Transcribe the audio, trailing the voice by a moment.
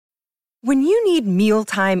When you need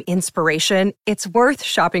mealtime inspiration, it's worth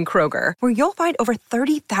shopping Kroger, where you'll find over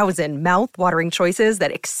 30,000 mouth-watering choices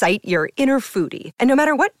that excite your inner foodie. And no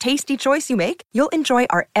matter what tasty choice you make, you'll enjoy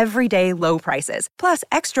our everyday low prices, plus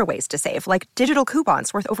extra ways to save, like digital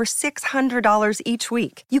coupons worth over $600 each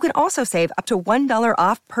week. You can also save up to $1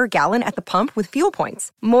 off per gallon at the pump with fuel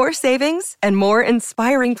points. More savings and more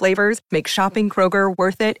inspiring flavors make shopping Kroger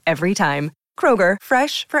worth it every time. Kroger,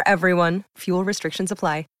 fresh for everyone. Fuel restrictions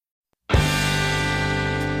apply.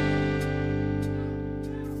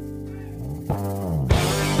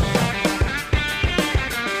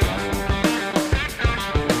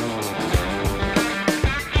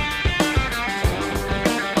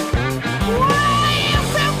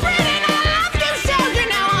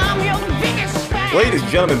 Ladies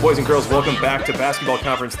and gentlemen, boys and girls, welcome back to Basketball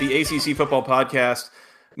Conference, the ACC Football Podcast.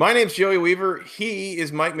 My name's Joey Weaver. He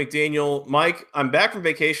is Mike McDaniel. Mike, I'm back from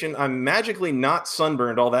vacation. I'm magically not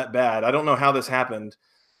sunburned all that bad. I don't know how this happened,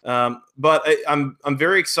 but I'm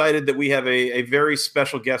very excited that we have a very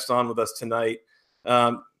special guest on with us tonight. You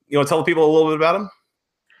want to tell the people a little bit about him?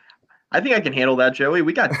 I think I can handle that, Joey.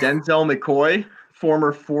 We got Denzel McCoy,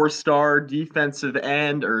 former four-star defensive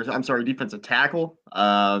tackle.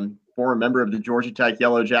 Former member of the Georgia Tech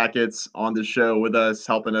Yellow Jackets on the show with us,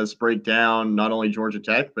 helping us break down not only Georgia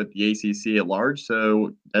Tech, but the ACC at large.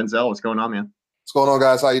 So, Denzel, what's going on, man? What's going on,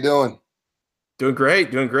 guys? How you doing? Doing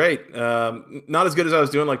great. Not as good as I was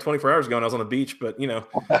doing like 24 hours ago when I was on the beach, but, you know,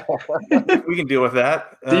 we can deal with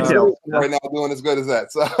that. Details. Right now doing as good as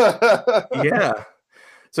that. So. Yeah.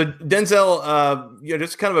 So, Denzel,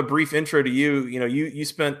 just kind of a brief intro to you. You know, you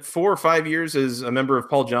spent 4 or 5 years as a member of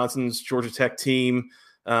Paul Johnson's Georgia Tech team.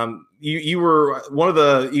 You were one of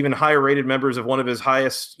the even higher rated members of one of his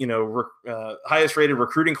highest rated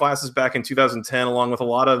recruiting classes back in 2010, along with a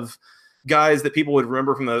lot of guys that people would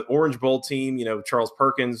remember from the Orange Bowl team, you know, Charles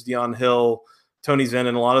Perkins, Deion Hill, Tony Zen,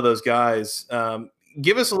 and a lot of those guys.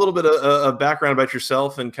 Give us a little bit of background about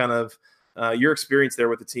yourself and kind of your experience there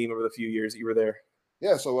with the team over the few years that you were there.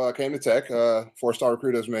 Yeah. So I came to Tech, 4-star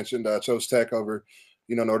recruit, as mentioned, chose Tech over,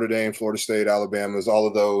 Notre Dame, Florida State, Alabama's, all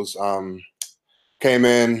of those. Came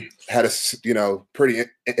in, had a pretty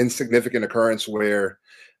insignificant occurrence where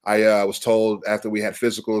I was told after we had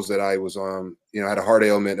physicals that I was had a heart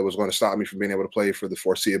ailment that was going to stop me from being able to play for the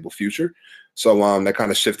foreseeable future. So that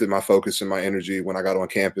kind of shifted my focus and my energy when I got on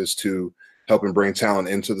campus to helping bring talent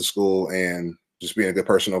into the school and just being a good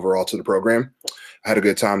person overall to the program. I had a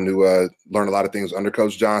good time to learn a lot of things under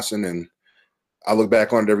Coach Johnson, and I look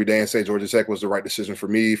back on it every day and say Georgia Tech was the right decision for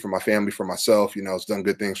me, for my family, for myself. It's done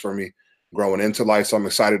good things for me growing into life. So I'm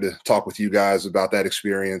excited to talk with you guys about that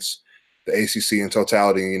experience, the ACC in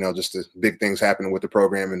totality, and, just the big things happening with the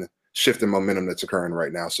program and the shift in momentum that's occurring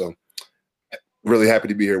right now. So really happy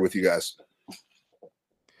to be here with you guys.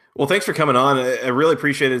 Well, thanks for coming on. I really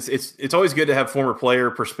appreciate it. It's always good to have former player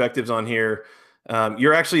perspectives on here.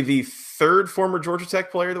 You're actually the third former Georgia Tech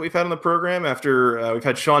player that we've had on the program after we've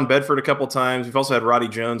had Sean Bedford a couple of times. We've also had Roddy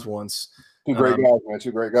Jones once. Two great guys, man.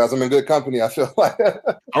 Two great guys. I'm in good company, I feel like.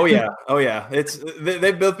 Oh, yeah.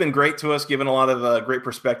 They've both been great to us, given a lot of great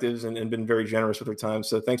perspectives and been very generous with their time.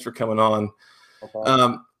 So thanks for coming on.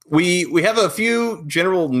 Okay. We have a few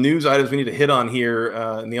general news items we need to hit on here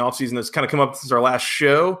in the offseason that's kind of come up since our last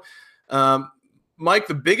show. Mike,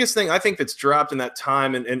 the biggest thing I think that's dropped in that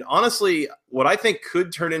time, and honestly, what I think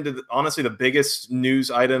could turn into the biggest news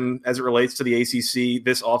item as it relates to the ACC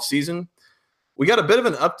this offseason, we got a bit of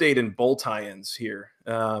an update in bowl tie-ins here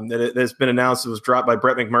that's been announced. It was dropped by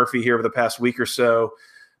Brett McMurphy here over the past week or so.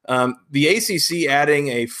 The ACC adding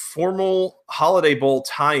a formal Holiday Bowl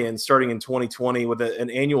tie-in starting in 2020 with an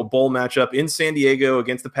annual bowl matchup in San Diego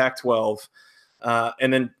against the Pac-12.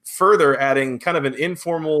 And then further adding kind of an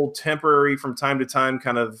informal, temporary, from time to time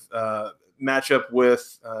kind of matchup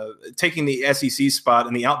with taking the SEC spot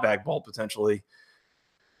in the Outback Bowl potentially.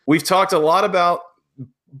 We've talked a lot about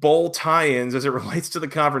bowl tie-ins as it relates to the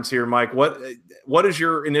conference here, Mike. What is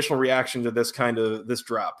your initial reaction to this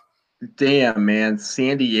drop? Damn, man.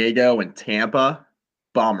 San Diego and Tampa,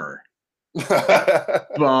 bummer.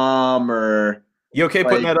 Bummer. You okay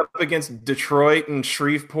putting that up against Detroit and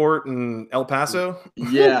Shreveport and El Paso?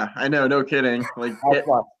 Yeah, I know. No kidding.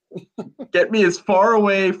 Get me as far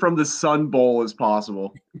away from the Sun Bowl as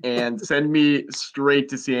possible and send me straight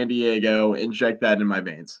to San Diego, inject that in my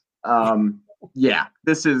veins. Yeah,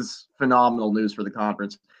 this is phenomenal news for the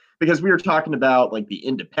conference because we were talking about like the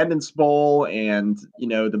Independence Bowl and,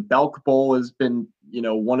 the Belk Bowl has been,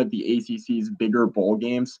 one of the ACC's bigger bowl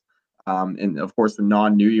games. And of course the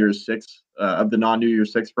non-New Year's Six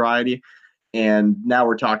variety. And now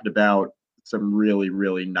we're talking about some really,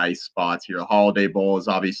 really nice spots here. The Holiday Bowl is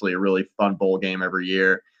obviously a really fun bowl game every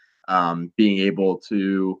year. Being able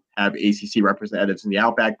to have ACC representatives in the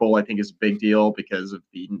Outback Bowl, I think, is a big deal because of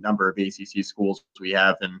the number of ACC schools we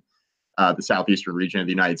have in the southeastern region of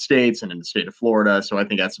the United States and in the state of Florida. So I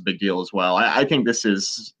think that's a big deal as well. I think this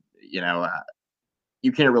is,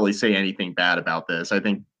 you can't really say anything bad about this. I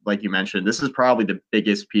think, like you mentioned, this is probably the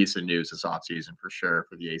biggest piece of news this offseason for sure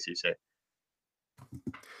for the ACC.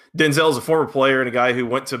 Denzel is a former player and a guy who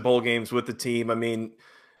went to bowl games with the team. I mean,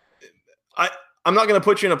 I'm not going to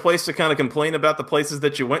put you in a place to kind of complain about the places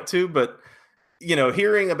that you went to, but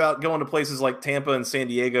hearing about going to places like Tampa and San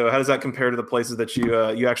Diego, how does that compare to the places that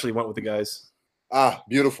you actually went with the guys?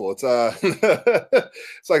 Beautiful. It's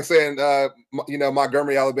it's like saying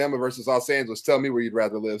Montgomery, Alabama versus Los Angeles. Tell me where you'd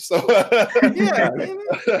rather live. So yeah,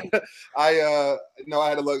 I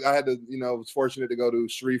had to look. I had to was fortunate to go to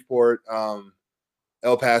Shreveport,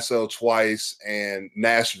 El Paso twice, and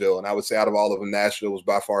Nashville. And I would say out of all of them, Nashville was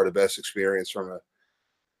by far the best experience from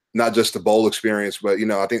not just the bowl experience, but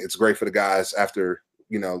I think it's great for the guys after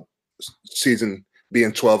season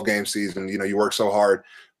being 12-game season. You work so hard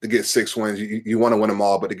to get 6 wins. You want to win them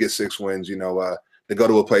all, but to get 6 wins, to go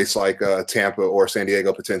to a place like Tampa or San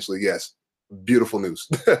Diego potentially, yes, beautiful news.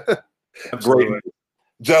 Great.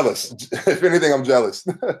 Jealous. If anything, I'm jealous.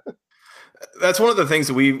 That's one of the things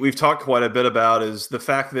that we've talked quite a bit about is the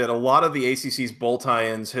fact that a lot of the ACC's bowl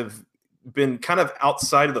tie-ins have been kind of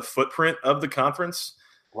outside of the footprint of the conference.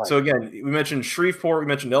 Right. So again, we mentioned Shreveport, we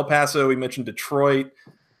mentioned El Paso, we mentioned Detroit.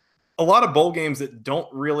 A lot of bowl games that don't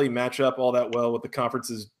really match up all that well with the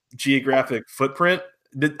conference's geographic footprint.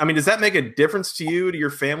 Does that make a difference to you, to your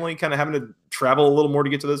family, kind of having to travel a little more to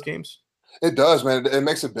get to those games? It does, man. It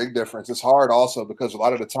makes a big difference. It's hard also because a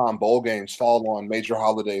lot of the time bowl games fall on major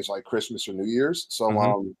holidays like Christmas or New Year's.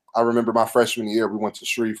 So I remember my freshman year, we went to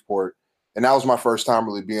Shreveport, and that was my first time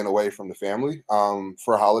really being away from the family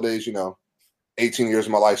for holidays. 18 years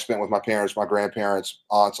of my life spent with my parents, my grandparents,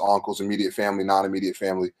 aunts, uncles, immediate family, non-immediate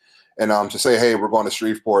family. And to say, hey, we're going to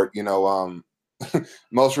Shreveport,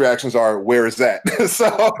 most reactions are, where is that?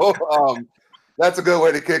 So that's a good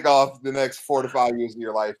way to kick off the next 4 to 5 years of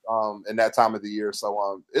your life in that time of the year.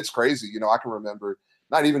 So it's crazy. I can remember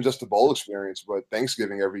not even just the bowl experience, but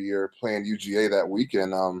Thanksgiving every year, playing UGA that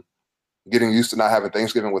weekend, getting used to not having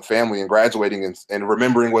Thanksgiving with family and graduating and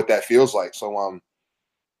remembering what that feels like. So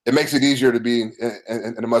it makes it easier to be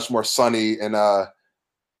in a much more sunny and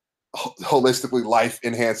holistically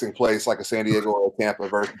life-enhancing place like a San Diego or a Tampa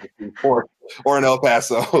versus Shreveport or an El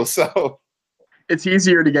Paso. So it's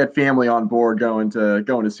easier to get family on board going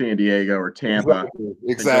to San Diego or Tampa.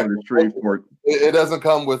 Exactly. To Shreveport. It doesn't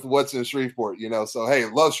come with what's in Shreveport, So hey,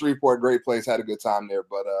 love Shreveport, great place, had a good time there,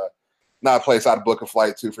 but not a place I'd book a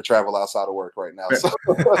flight to for travel outside of work right now. So.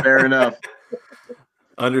 Fair enough.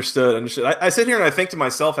 Understood. I sit here and I think to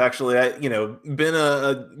myself, actually, been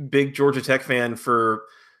a big Georgia Tech fan for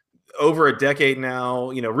over a decade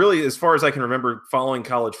now, really as far as I can remember following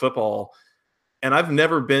college football, and I've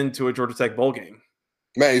never been to a Georgia Tech bowl game.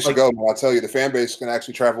 Man, you should go. Man. I'll tell you, the fan base can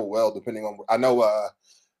actually travel well depending on. I know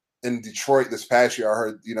in Detroit this past year,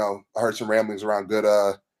 I heard some ramblings around good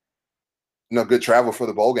good travel for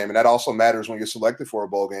the bowl game, and that also matters when you're selected for a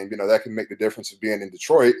bowl game. That can make the difference of being in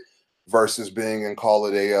Detroit versus being in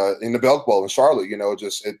in the Belk Bowl in Charlotte.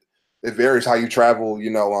 It varies how you travel.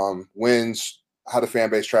 Wins, how the fan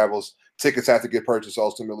base travels, tickets have to get purchased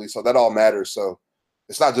ultimately, so that all matters. So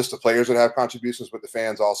it's not just the players that have contributions, but the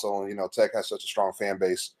fans also. Tech has such a strong fan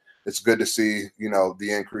base. It's good to see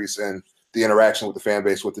the increase in the interaction with the fan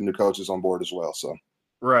base with the new coaches on board as well. So.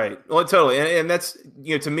 Right. Well, totally. And that's,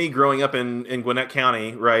 to me, growing up in Gwinnett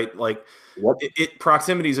County, right? Like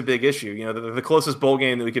proximity is a big issue. The closest bowl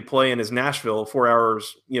game that we could play in is Nashville, 4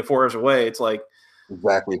 hours, 4 hours away. It's like,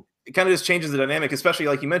 exactly. It kind of just changes the dynamic, especially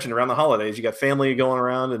like you mentioned around the holidays. You got family going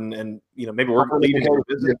around and maybe we're leaving to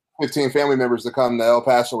visit. 15 family members to come to El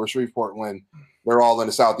Paso or Shreveport when they're all in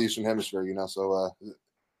the Southeastern hemisphere, so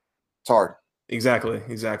it's hard. Exactly.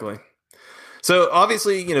 So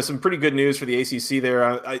obviously, some pretty good news for the ACC there.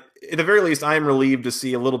 At the very least, I am relieved to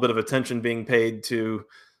see a little bit of attention being paid to,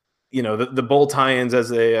 the bowl tie-ins as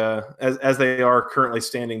they are currently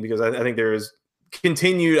standing, because I think there is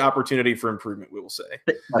continued opportunity for improvement. We will say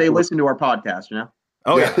they listen to our podcast,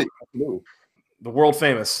 Oh yeah, the world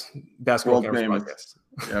famous basketball podcast.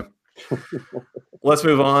 Yep. Let's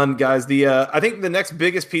move on, guys. I think the next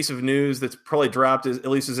biggest piece of news that's probably dropped, at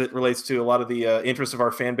least as it relates to a lot of the interest of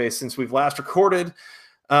our fan base since we've last recorded,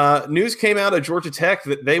 news came out of Georgia Tech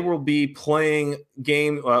that they will be playing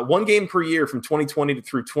one game per year from 2020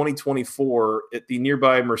 through 2024 at the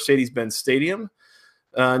nearby Mercedes-Benz Stadium.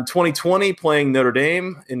 In 2020, playing Notre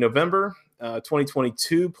Dame in November.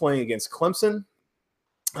 2022, playing against Clemson.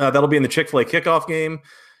 That'll be in the Chick-fil-A kickoff game.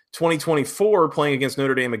 2024, playing against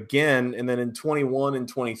Notre Dame again. And then in 21 and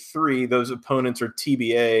 23, those opponents are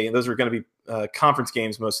TBA, and those are going to be conference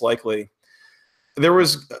games most likely. There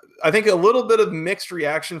was, I think, a little bit of mixed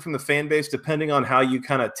reaction from the fan base depending on how you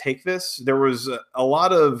kind of take this. There was a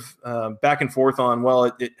lot of back and forth on, well,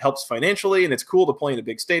 it helps financially and it's cool to play in a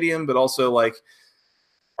big stadium, but also like,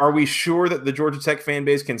 are we sure that the Georgia Tech fan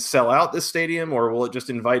base can sell out this stadium, or will it just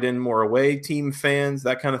invite in more away team fans,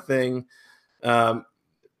 that kind of thing?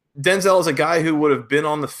 Denzel is a guy who would have been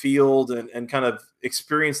on the field and kind of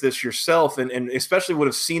experienced this yourself, and especially would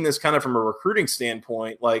have seen this kind of from a recruiting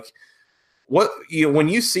standpoint. Like, what, you know, when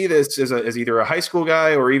you see this as either a high school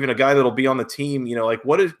guy or even a guy that'll be on the team, you know, like,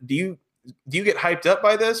 do you get hyped up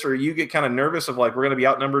by this, or you get kind of nervous of like, we're going to be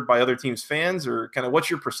outnumbered by other teams' fans, or kind of what's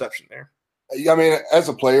your perception there? I mean, as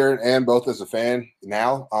a player and both as a fan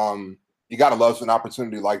now, you got to love an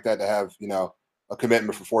opportunity like that to have, you know, a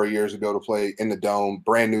commitment for 4 years to be able to play in the dome,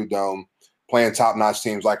 brand new dome, playing top-notch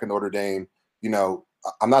teams like a Notre Dame. You know,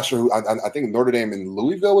 I'm not sure who – I think Notre Dame and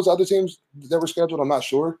Louisville was other teams that were scheduled. I'm not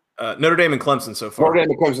sure. Notre Dame and Clemson so far. Notre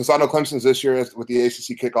Dame and Clemson. So I know Clemson's this year with the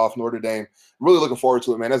ACC kickoff, Notre Dame. Really looking forward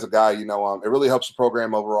to it, man. As a guy, you know, it really helps the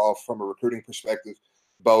program overall from a recruiting perspective,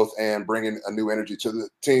 both, and bringing a new energy to the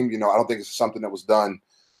team. You know, I don't think it's something that was done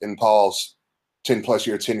in Paul's 10-plus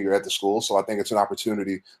year tenure at the school. So I think it's an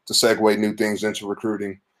opportunity to segue new things into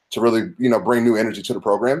recruiting to really, you know, bring new energy to the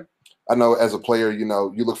program. I know as a player, you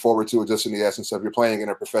know, you look forward to it just in the essence of you're playing in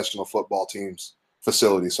a professional football team's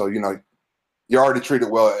facility. So, you know, you're already treated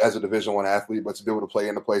well as a Division I athlete, but to be able to play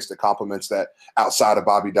in a place that complements that outside of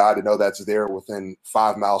Bobby Dodd, to know that's there within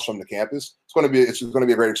 5 miles from the campus, it's going to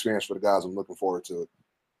be a great experience for the guys. I'm looking forward to it.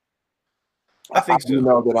 I think so. You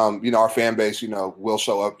know that you know, our fan base, you know, will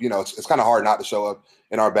show up. You know, it's kind of hard not to show up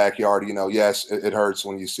in our backyard. You know, yes, it hurts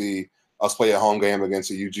when you see us play a home game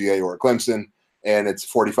against a UGA or a Clemson, and it's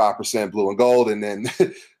 45% blue and gold, and then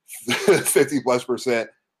 50+%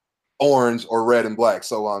 orange or red and black.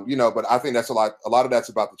 So you know, but I think that's a lot of that's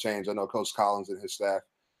about to change. I know Coach Collins and his staff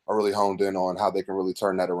are really honed in on how they can really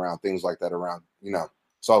turn that around, things like that around. You know,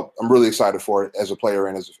 so I'm really excited for it as a player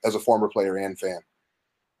and as a former player and fan.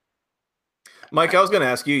 Mike, I was going to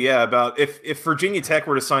ask you, about if Virginia Tech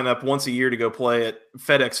were to sign up once a year to go play at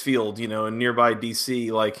FedEx Field, you know, in nearby DC,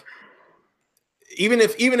 like even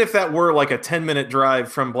if that were like a 10-minute drive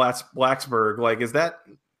from Blacksburg, like is that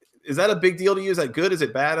a big deal to you? Is that good? Is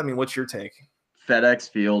it bad? I mean, what's your take? FedEx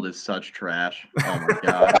Field is such trash. Oh my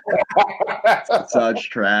God, such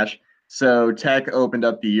trash. So Tech opened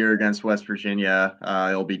up the year against West Virginia.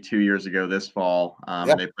 It'll be 2 years ago this fall.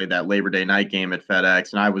 They played that Labor Day night game at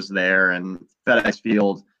FedEx, and I was there. And FedEx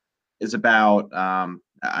Field is about,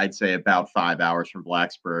 I'd say, about 5 hours from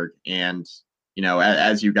Blacksburg. And you know,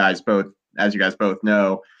 as you guys both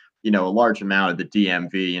know, you know, a large amount of the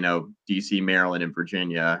DMV, you know, DC, Maryland, and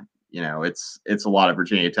Virginia, you know, it's a lot of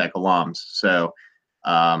Virginia Tech alums. So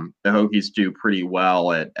the Hokies do pretty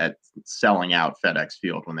well at selling out FedEx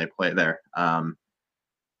Field when they play there.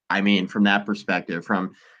 I mean, from that perspective,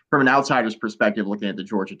 from an outsider's perspective, looking at the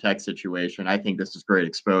Georgia Tech situation, I think this is great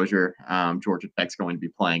exposure. Georgia Tech's going to be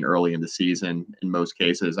playing early in the season in most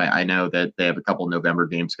cases. I know that they have a couple of November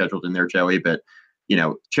games scheduled in there, Joey, but you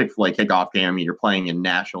know, Chick-fil-A kickoff game, I mean, you're playing in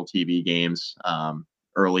national TV games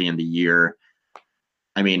early in the year.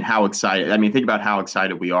 I mean, think about how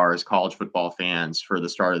excited we are as college football fans for the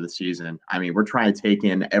start of the season. I mean, we're trying to take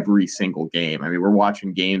in every single game. I mean, we're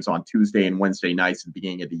watching games on Tuesday and Wednesday nights at the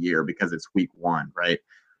beginning of the year because it's week 1, right?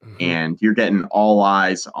 Mm-hmm. And you're getting all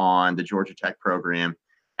eyes on the Georgia Tech program.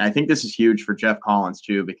 And I think this is huge for Jeff Collins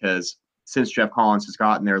too, because since Jeff Collins has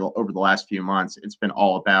gotten there over the last few months, it's been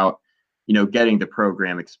all about, you know, getting the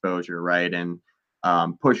program exposure, right? And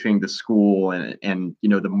pushing the school and, you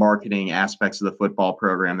know, the marketing aspects of the football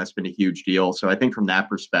program. That's been a huge deal. So I think from that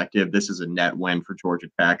perspective, this is a net win for Georgia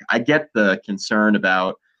Tech. I get the concern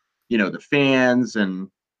about, you know, the fans and,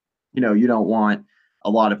 you know, you don't want a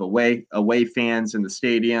lot of away fans in the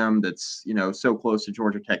stadium that's, you know, so close to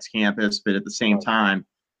Georgia Tech's campus. But at the same time,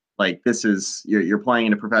 like this is, you're playing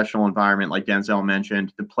in a professional environment, like Denzel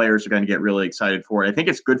mentioned. The players are going to get really excited for it. I think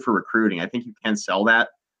it's good for recruiting. I think you can sell that.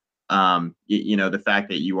 You know, the fact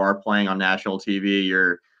that you are playing on national TV,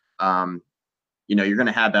 you're, you know, you're going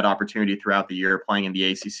to have that opportunity throughout the year playing in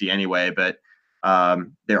the ACC anyway, but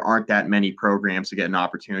there aren't that many programs to get an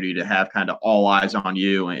opportunity to have kind of all eyes on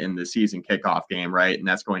you in the season kickoff game, right? And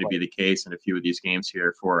that's going to be the case in a few of these games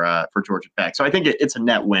here for Georgia Tech. So I think it's a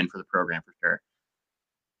net win for the program for sure.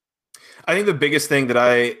 I think the biggest thing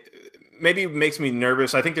that maybe makes me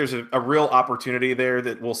nervous. I think there's a real opportunity there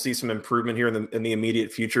that we'll see some improvement here in the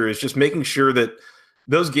immediate future, is just making sure that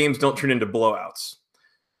those games don't turn into blowouts.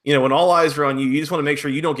 When all eyes are on you, you just want to make sure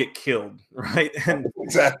you don't get killed, right? And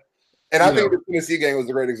exactly. And I think the Tennessee game was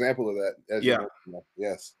a great example of that.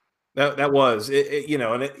 Yes. That was it.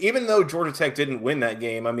 And even though Georgia Tech didn't win that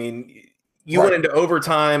game, I mean, you went into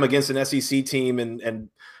overtime against an SEC team and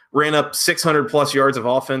ran up 600 plus yards of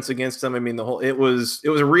offense against them. I mean, it was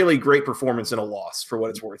a really great performance in a loss for what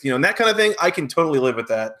it's worth. And that kind of thing, I can totally live with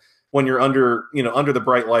that when you're under the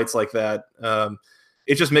bright lights like that.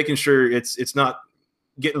 It's just making sure it's not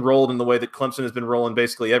getting rolled in the way that Clemson has been rolling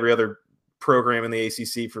basically every other program in the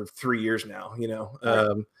ACC for 3 years now.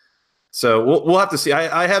 So we'll have to see.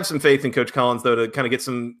 I have some faith in Coach Collins, though, to kind of get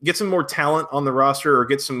some more talent on the roster, or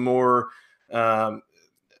get some more.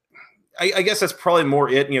 I guess that's probably more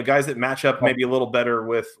it. Guys that match up maybe a little better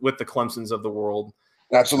with the Clemsons of the world.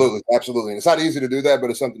 Absolutely. And it's not easy to do that, but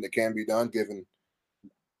it's something that can be done. Given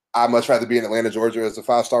I'd much rather be in Atlanta, Georgia, as a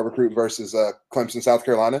 5-star recruit versus Clemson, South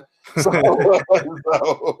Carolina. So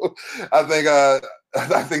I think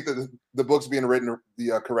that the book's being written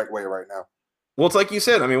the correct way right now. Well, it's like you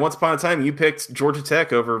said. I mean, once upon a time, you picked Georgia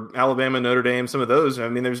Tech over Alabama, Notre Dame, some of those. I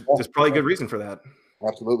mean, there's probably a good reason for that.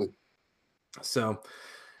 Absolutely. So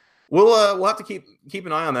we'll have to keep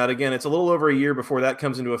an eye on that. Again, it's a little over a year before that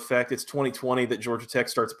comes into effect. It's 2020 that Georgia Tech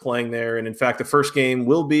starts playing there. And in fact, the first game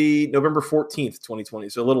will be November 14th, 2020.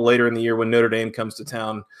 So a little later in the year when Notre Dame comes to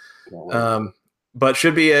town. But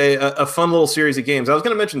should be a fun little series of games. I was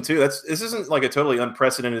going to mention too, this isn't like a totally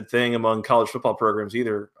unprecedented thing among college football programs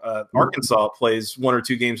either. Arkansas plays 1 or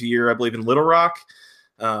 2 games a year, I believe, in Little Rock,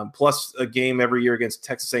 plus a game every year against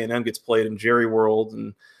Texas A&M gets played in Jerry World.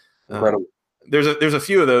 And there's a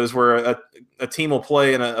few of those where a team will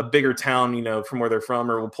play in a bigger town, from where they're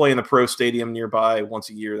from, or will play in the pro stadium nearby once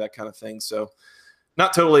a year, that kind of thing. So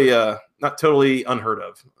not totally unheard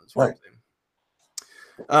of. Right.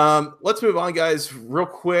 Let's move on, guys, real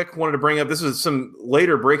quick. Wanted to bring up, this is some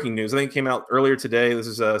later breaking news. I think it came out earlier today. This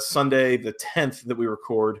is Sunday the 10th that we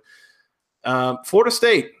record. Florida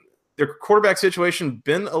State, their quarterback situation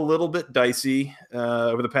been a little bit dicey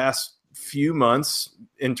over the past few months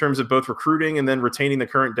in terms of both recruiting and then retaining the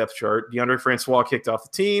current depth chart. DeAndre Francois kicked off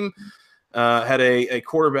the team, had a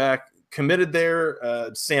quarterback committed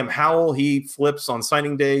there. Sam Howell, he flips on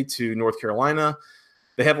signing day to North Carolina.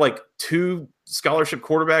 They have like 2 scholarship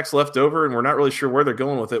quarterbacks left over, and we're not really sure where they're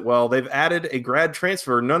going with it. Well, they've added a grad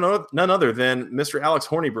transfer, none other than Mr. Alex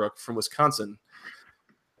Hornibrook from Wisconsin.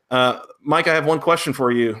 Mike, I have one question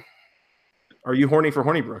for you. Are you horny for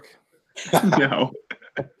Hornibrook? No.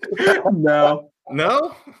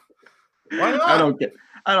 No? Why not?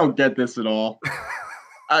 I don't get this at all.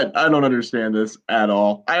 I don't understand this at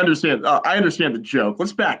all. I understand the joke.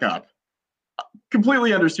 Let's back up.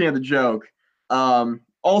 Completely understand the joke.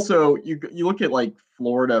 Also, you look at like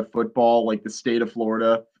Florida football, like the state of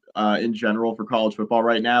Florida in general for college football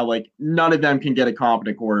right now, like none of them can get a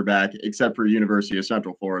competent quarterback except for University of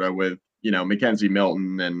Central Florida with, Mackenzie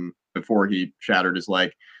Milton, and before he shattered his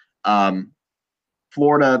leg.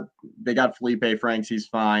 Florida, they got Felipe Franks, he's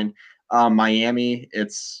fine. Miami,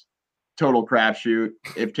 it's total crapshoot.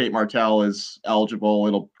 If Tate Martell is eligible,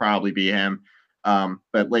 it'll probably be him.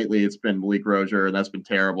 But lately it's been Malik Rozier, and that's been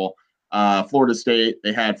terrible. Florida State,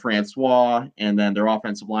 they had Francois, and then their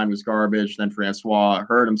offensive line was garbage. Then Francois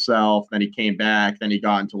hurt himself. Then he came back. Then he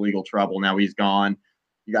got into legal trouble. Now he's gone.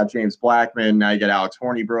 You got James Blackman. Now you got Alex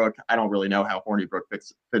Hornibrook. I don't really know how Hornibrook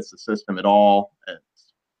fits the system at all.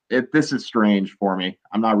 This is strange for me.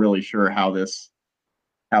 I'm not really sure how this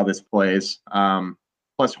plays.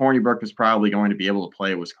 Plus, Hornibrook is probably going to be able to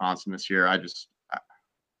play at Wisconsin this year. I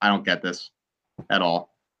don't get this at all.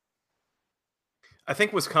 I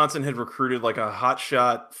think Wisconsin had recruited like a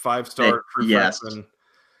hotshot 5-star true freshman.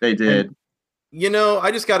 They did. And,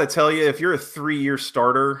 I just got to tell you, if you're a 3-year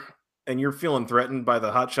starter and you're feeling threatened by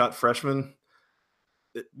the hotshot freshman,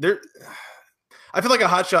 I feel like a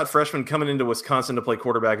hotshot freshman coming into Wisconsin to play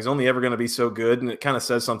quarterback is only ever going to be so good, and it kind of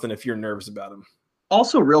says something if you're nervous about him.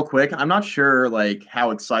 Also, real quick, I'm not sure like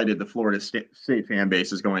how excited the Florida State fan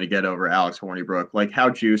base is going to get over Alex Hornibrook. Like, how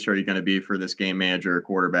juiced are you going to be for this game manager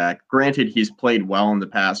quarterback? Granted, he's played well in the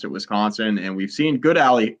past at Wisconsin, and we've seen good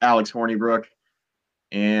Alex Hornibrook,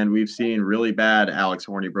 and we've seen really bad Alex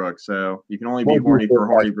Hornibrook. So you can only be horny for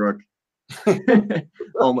Hornibrook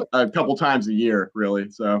a couple times a year, really.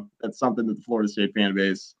 So that's something that the Florida State fan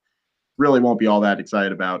base really won't be all that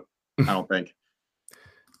excited about, I don't think.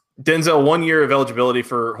 Denzel, 1 year of eligibility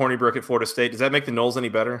for Hornibrook at Florida State. Does that make the Noles any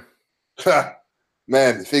better?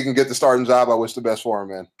 Man, if he can get the starting job, I wish the best for him,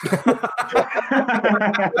 man.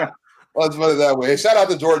 Let's put it that way. Hey, shout out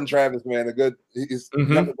to Jordan Travis, man. He's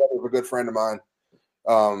younger brother of a good friend of mine.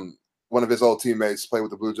 One of his old teammates played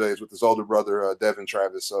with the Blue Jays with his older brother, Devin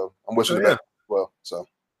Travis. So I'm wishing him best as well. So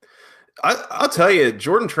I'll tell you,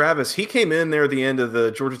 Jordan Travis, he came in there at the end of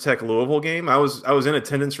the Georgia Tech Louisville game. I was in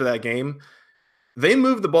attendance for that game. They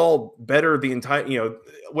moved the ball better the entire,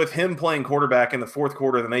 with him playing quarterback in the fourth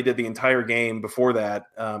quarter than they did the entire game before that.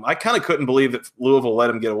 I kind of couldn't believe that Louisville let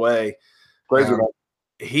him get away. Crazy.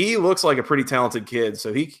 He looks like a pretty talented kid,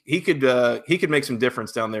 so he could make some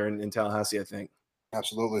difference down there in Tallahassee, I think.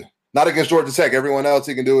 Absolutely. Not against Georgia Tech. Everyone else,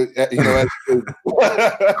 he can do it.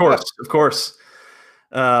 Of course.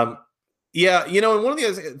 Yeah, and one of the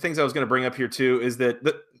other things I was going to bring up here too is that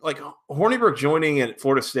Hornibrook joining at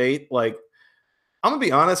Florida State, I'm going to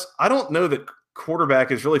be honest, I don't know that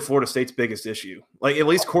quarterback is really Florida State's biggest issue. At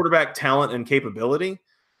least quarterback talent and capability.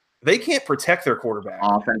 They can't protect their quarterback.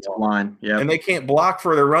 Offensive line, yeah. And they can't block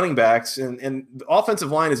for their running backs, and the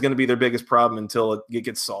offensive line is going to be their biggest problem until it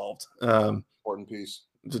gets solved. Important piece.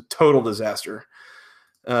 It's a total disaster.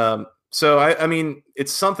 So, I mean,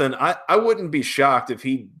 it's something. I wouldn't be shocked if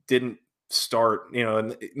he didn't start,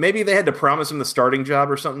 and maybe they had to promise him the starting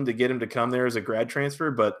job or something to get him to come there as a grad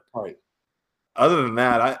transfer. But other than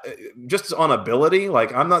that, just on ability,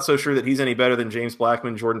 I'm not so sure that he's any better than James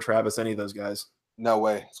Blackman, Jordan Travis, any of those guys. No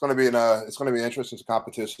way. It's going to be an interesting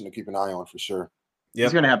competition to keep an eye on for sure. Yep.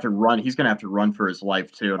 He's going to have to run. He's going to have to run for his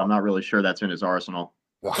life too, and I'm not really sure that's in his arsenal.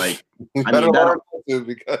 I mean,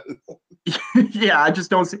 because yeah, I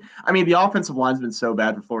just don't see. I mean, the offensive line's been so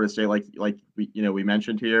bad for Florida State, like we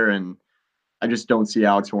mentioned here, and I just don't see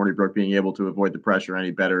Alex Hornibrook being able to avoid the pressure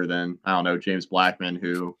any better than, I don't know, James Blackman,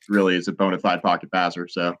 who really is a bona fide pocket passer.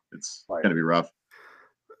 So it's going to be rough.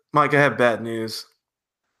 Mike, I have bad news.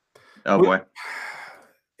 Oh boy.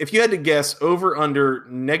 If you had to guess over under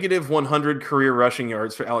 -100 career rushing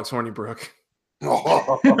yards for Alex Hornibrook.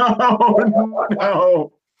 Oh,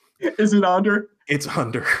 no. Is it under? It's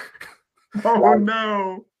under. Oh,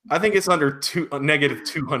 no. I think it's under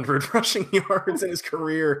 -200 rushing yards in his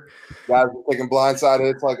career. Guys are taking blindside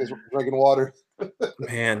hits like he's drinking water.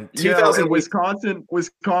 Man, Wisconsin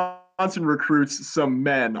recruits some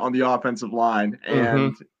men on the offensive line,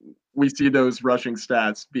 and we see those rushing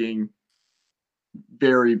stats being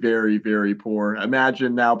very, very, very poor.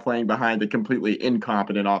 Imagine now playing behind a completely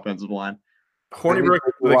incompetent offensive line. Hornibrook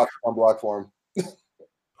on block for him.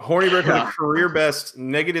 Hornibrook with a career best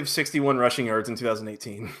 -61 rushing yards in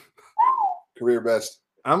 2018. Career best.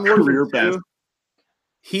 I'm looking best.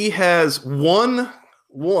 He has one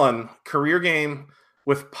career game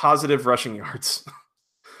with positive rushing yards.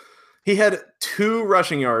 He had 2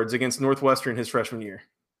 rushing yards against Northwestern his freshman year.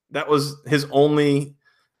 That was his only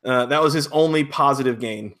positive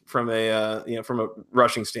gain from a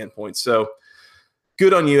rushing standpoint. So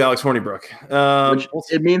good on you, Alex Hornibrook.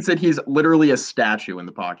 It means that he's literally a statue in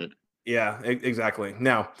the pocket. Yeah, exactly.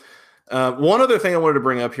 Now, one other thing I wanted to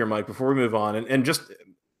bring up here, Mike, before we move on, and just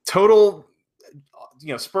total,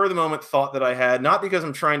 spur of the moment thought that I had, not because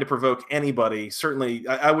I'm trying to provoke anybody. Certainly,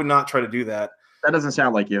 I would not try to do that. That doesn't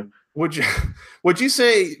sound like you. Would you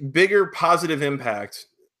say bigger positive impact,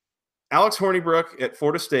 Alex Hornibrook at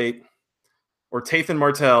Florida State or Tathan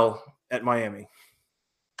Martell at Miami?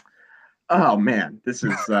 Oh, man, this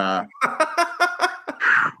is like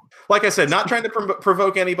I said, not trying to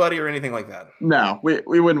provoke anybody or anything like that. No,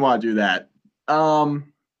 we wouldn't want to do that.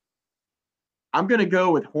 I'm going to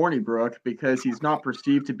go with Hornibrook because he's not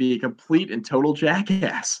perceived to be a complete and total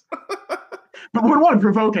jackass. But we wouldn't want to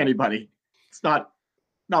provoke anybody. It's not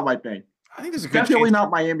my thing. I think there's a good definitely not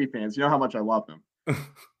Miami fans. You know how much I love them.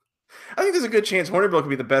 I think there's a good chance Hornibrook could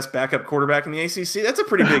be the best backup quarterback in the ACC. That's a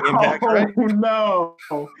pretty big impact, right? No.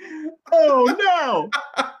 Oh, no.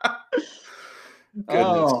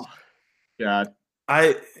 Oh, God.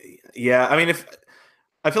 I mean,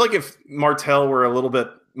 I feel like if Martell were a little bit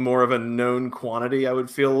more of a known quantity, I would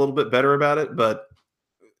feel a little bit better about it. But,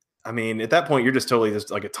 I mean, at that point, you're just totally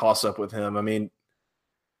just like a toss-up with him. I mean,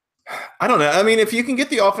 I don't know. I mean, if you can get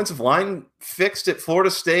the offensive line fixed at Florida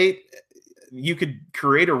State, you could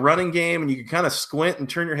create a running game and you could kind of squint and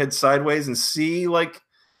turn your head sideways and see like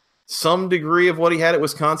some degree of what he had at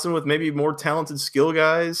Wisconsin with maybe more talented skill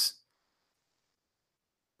guys.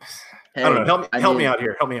 Hey, I don't know. Help me out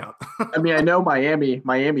here. Help me out. I mean, I know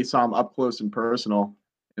Miami saw him up close and personal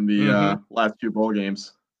in the last 2 bowl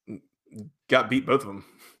games. Got beat both of them.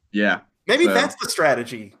 Yeah. Maybe that's the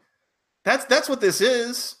strategy. That's what this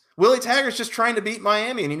is. Willie Taggart's just trying to beat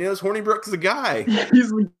Miami, and he knows Hornibrook's the guy. He's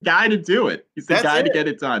the guy to do it. He's the guy to get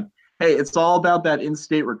it done. Hey, it's all about that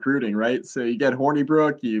in-state recruiting, right? So you get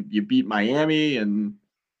Hornibrook, you beat Miami, and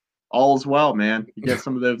all's well, man. You get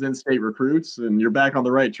some of those in-state recruits, and you're back on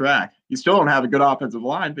the right track. You still don't have a good offensive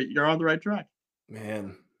line, but you're on the right track.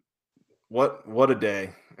 Man, what a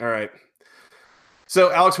day. All right.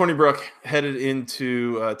 So Alex Hornibrook headed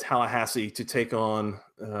into Tallahassee to take on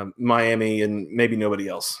Miami and maybe nobody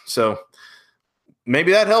else. So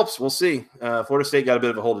maybe that helps. We'll see. Florida State got a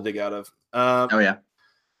bit of a hole to dig out of. Oh, yeah.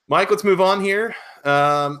 Mike, let's move on here.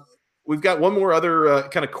 We've got one more other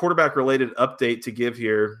kind of quarterback-related update to give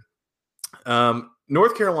here.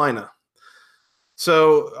 North Carolina.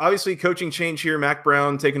 So obviously coaching change here. Mack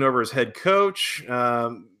Brown taking over as head coach,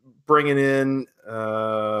 bringing in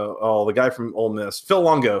the guy from Ole Miss, Phil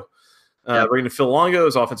Longo. Bringing in Phil Longo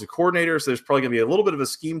as offensive coordinator. So there's probably going to be a little bit of a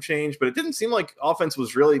scheme change, but it didn't seem like offense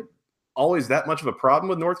was really always that much of a problem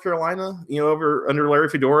with North Carolina, under Larry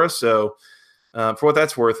Fedora. So for what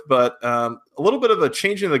that's worth, but a little bit of a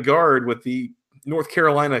change in the guard with the North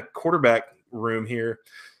Carolina quarterback room here.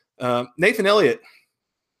 Nathan Elliott,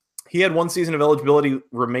 he had one season of eligibility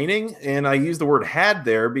remaining, and I use the word had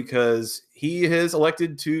there because he has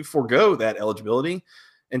elected to forego that eligibility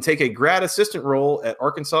and take a grad assistant role at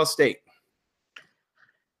Arkansas State.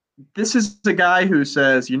 This is the guy who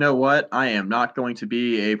says, you know what, I am not going to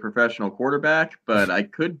be a professional quarterback, but I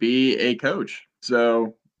could be a coach.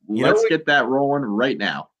 So let's get that rolling right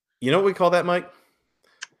now. You know what we call that, Mike?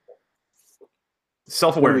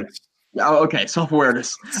 Self-awareness. Oh, okay,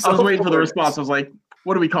 self-awareness. I was waiting for the response. I was like,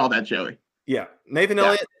 what do we call that, Joey? Yeah, Nathan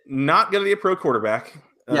Elliott, not going to be a pro quarterback.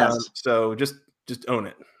 Yes. So just own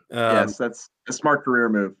it. Yes, that's a smart career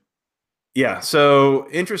move. Yeah, so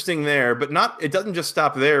interesting there, but it doesn't just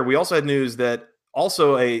stop there. We also had news that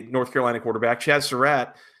also a North Carolina quarterback, Chad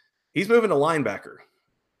Surratt, he's moving to linebacker.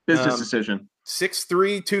 Business decision.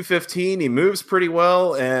 6'3", 215. He moves pretty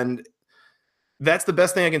well, and that's the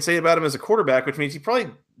best thing I can say about him as a quarterback, which means he probably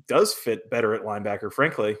does fit better at linebacker,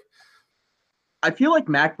 frankly. I feel like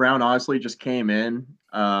Mack Brown honestly just came in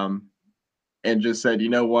and just said, you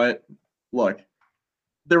know what, look,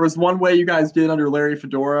 there was one way you guys did under Larry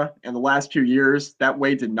Fedora, and the last 2 years, that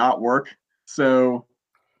way did not work. So,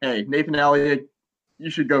 hey, Nathan Elliott,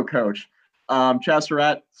 you should go coach. Chad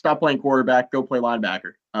Surratt, stop playing quarterback, go play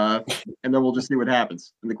linebacker. And then we'll just see what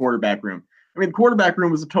happens in the quarterback room. I mean, the quarterback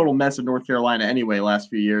room was a total mess in North Carolina anyway last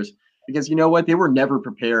few years because you know what? They were never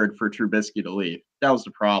prepared for Trubisky to leave. That was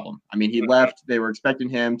the problem. I mean, he left. They were expecting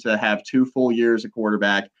him to have 2 full years at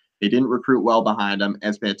quarterback. They didn't recruit well behind him, and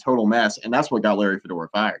it's been a total mess, and that's what got Larry Fedora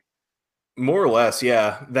fired. More or less,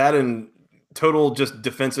 yeah. That and total just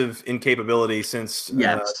defensive incapability since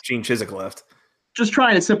Gene Chizik left. Just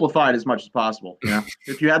trying to simplify it as much as possible. Yeah.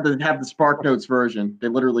 If you had to have the Spark Notes version, they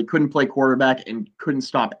literally couldn't play quarterback and couldn't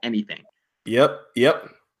stop anything. Yep.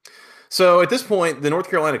 So at this point, the North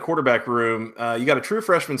Carolina quarterback room, you got a true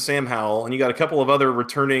freshman, Sam Howell, and you got a couple of other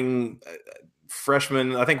returning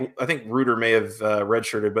freshmen. I think Reuter may have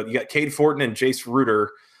redshirted, but you got Cade Fortin and Jace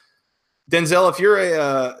Reuter. Denzel,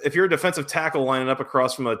 if you're a defensive tackle lining up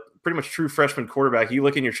across from a pretty much true freshman quarterback, are you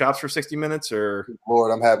licking your chops for 60 minutes or?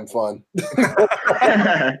 Lord, I'm having fun.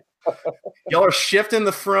 Y'all are shifting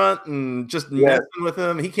the front and just messing with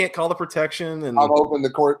him. He can't call the protection. And I'm hoping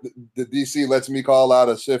the DC lets me call out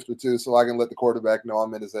a shift or two so I can let the quarterback know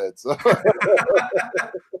I'm in his head. So,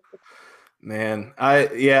 man,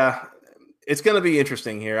 it's going to be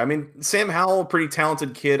interesting here. I mean, Sam Howell, pretty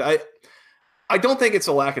talented kid. I don't think it's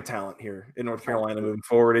a lack of talent here in North Carolina moving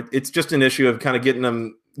forward. It's just an issue of kind of getting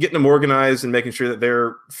them organized and making sure that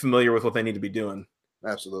they're familiar with what they need to be doing.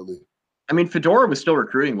 Absolutely. I mean, Fedora was still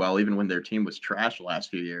recruiting well, even when their team was trash the last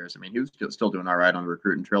few years. I mean, he was still doing all right on the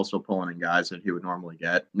recruiting trail, still pulling in guys that he would normally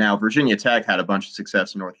get. Now, Virginia Tech had a bunch of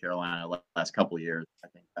success in North Carolina the last couple of years. I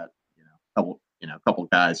think that a couple of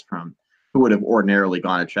guys from who would have ordinarily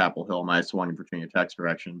gone to Chapel Hill might have swung in Virginia Tech's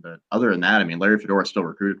direction. But other than that, I mean, Larry Fedora still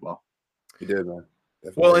recruited well. He did, man.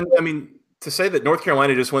 Definitely. Well, and I mean, to say that North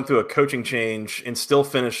Carolina just went through a coaching change and still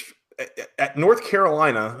finished at North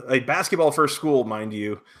Carolina, a basketball-first school, mind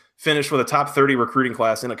you, finished with a top 30 recruiting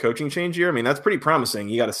class in a coaching change year. I mean, that's pretty promising,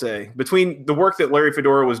 you got to say. Between the work that Larry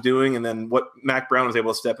Fedora was doing and then what Mack Brown was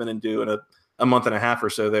able to step in and do in a month and a half or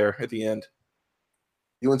so there at the end.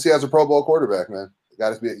 UNC has a Pro Bowl quarterback, man. You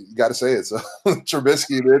got to say it. So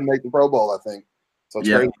Trubisky didn't make the Pro Bowl, I think. So it's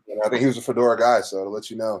crazy. I think he was a Fedora guy, so to let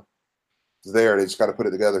you know. It's there. They just got to put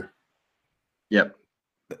it together. Yep.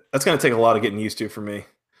 That's going to take a lot of getting used to for me.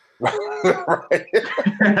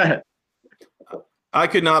 Right. I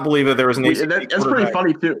could not believe that there was an ACC That's pretty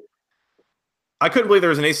funny, too. I couldn't believe there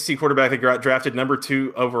was an ACC quarterback that got drafted number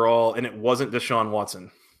 2 overall, and it wasn't Deshaun Watson.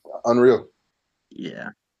 Unreal.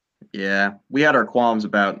 Yeah. We had our qualms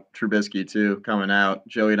about Trubisky, too, coming out.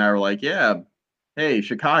 Joey and I were like, yeah, hey,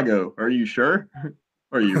 Chicago, are you sure?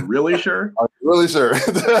 Are you really sure? I'm really sure.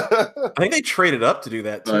 I think they traded up to do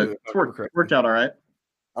that too. But it's worked out all right.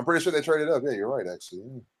 I'm pretty sure they traded up. Yeah, you're right,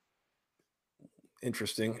 actually.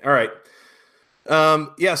 Interesting. All right.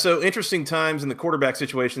 Yeah, so interesting times in the quarterback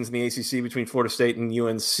situations in the ACC between Florida State and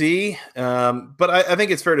UNC. But I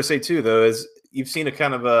think it's fair to say too, though, is you've seen a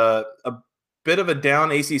kind of a bit of a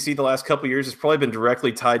down ACC the last couple of years. It's probably been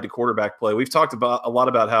directly tied to quarterback play. We've talked about a lot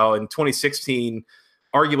about how in 2016,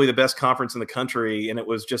 arguably the best conference in the country, and it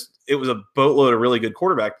was a boatload of really good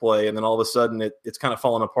quarterback play, and then all of a sudden it's kind of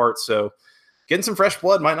fallen apart. So getting some fresh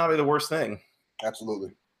blood might not be the worst thing.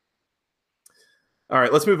 Absolutely. All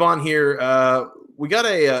right, let's move on here. We got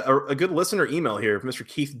a good listener email here, Mr.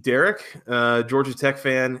 Keith Derrick, Georgia Tech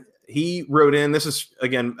fan. He wrote in. This is,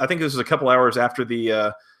 again, I think this is a couple hours after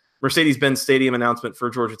the Mercedes-Benz Stadium announcement for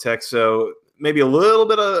Georgia Tech, so maybe a little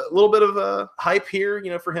bit of hype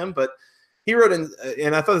here, for him. But he wrote in,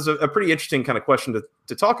 and I thought this was a pretty interesting kind of question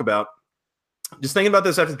to talk about. Just thinking about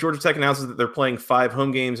this after Georgia Tech announces that they're playing 5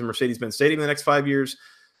 home games in Mercedes-Benz Stadium in the next 5 years.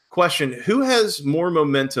 Question, who has more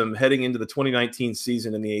momentum heading into the 2019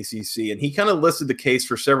 season in the ACC? And he kind of listed the case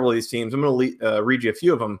for several of these teams. I'm going to read you a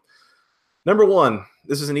few of them. Number 1,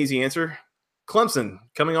 this is an easy answer. Clemson,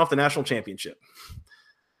 coming off the national championship.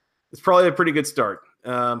 It's probably a pretty good start.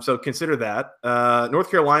 So consider that.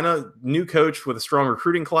 North Carolina, new coach with a strong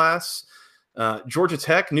recruiting class. Georgia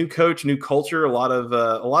Tech, new coach, new culture, a lot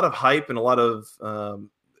of hype and a lot of,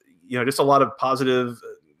 just a lot of positive,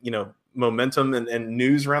 momentum and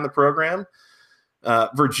news around the program.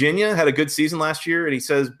 Virginia had a good season last year, and he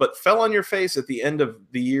says, but fell on your face at the end of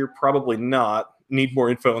the year. Probably not. Need more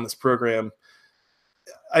info on this program.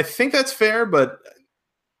 I think that's fair, but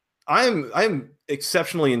I'm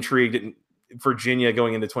exceptionally intrigued in Virginia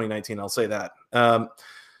going into 2019. I'll say that.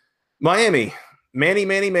 Miami,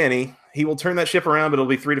 Manny. He will turn that ship around, but it'll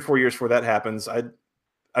be 3 to 4 years before that happens. I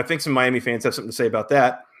think some Miami fans have something to say about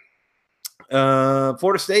that.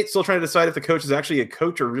 Florida State still trying to decide if the coach is actually a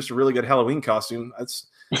coach or just a really good Halloween costume. That's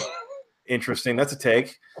interesting. That's a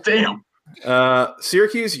take. Damn.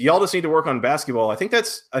 Syracuse, y'all just need to work on basketball. I think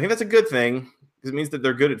that's a good thing because it means that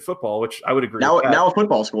they're good at football, which I would agree. Now a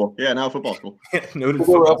football school. Yeah, now a football school. Noted.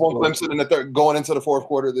 We're up on Clemson and going into the fourth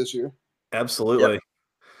quarter this year. Absolutely.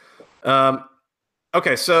 Yep.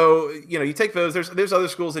 Okay, so you take those. There's other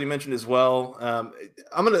schools that he mentioned as well.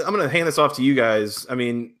 I'm gonna hand this off to you guys. I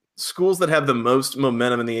mean, schools that have the most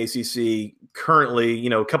momentum in the ACC currently,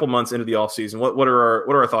 a couple months into the offseason. What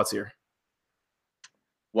are our thoughts here?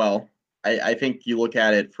 Well, I think you look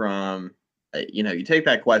at it from, you take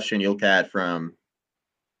that question, you look at it from,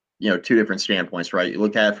 2 different standpoints, right? You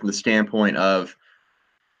look at it from the standpoint of,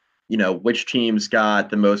 which teams got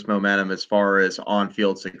the most momentum as far as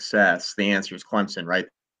on-field success. The answer is Clemson, right?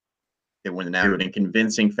 They win the national in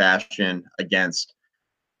convincing fashion against,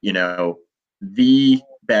 the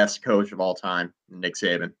best coach of all time, Nick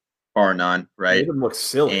Saban, bar none, right? Made him look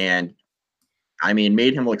silly. And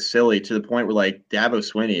made him look silly to the point where Dabo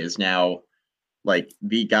Swinney is now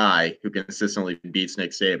the guy who consistently beats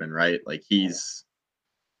Nick Saban, right? He's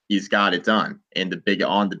got it done on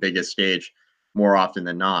the biggest stage more often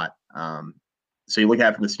than not. So you look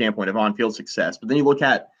at it from the standpoint of on-field success, but then you look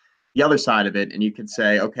at the other side of it and you could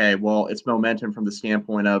say, okay, well, it's momentum from the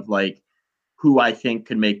standpoint of who I think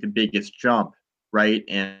could make the biggest jump, right?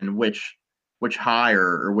 And which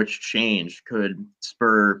hire or which change could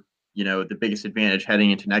spur, the biggest advantage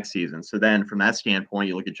heading into next season. So then from that standpoint,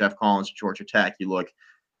 you look at Jeff Collins at Georgia Tech, you look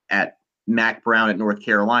at Mack Brown at North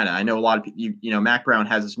Carolina. I know a lot of people, Mack Brown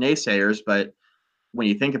has his naysayers, but when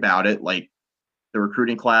you think about it, the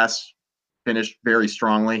recruiting class finished very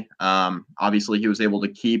strongly. Obviously, he was able to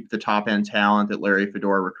keep the top end talent that Larry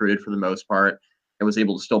Fedora recruited for the most part, and was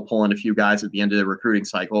able to still pull in a few guys at the end of the recruiting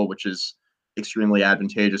cycle, which is extremely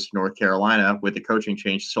advantageous to North Carolina with the coaching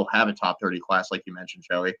change to still have a top 30 class, like you mentioned,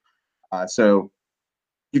 Joey. So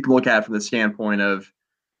you can look at it from the standpoint of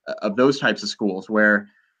those types of schools where,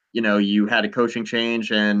 you had a coaching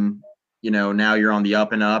change and, now you're on the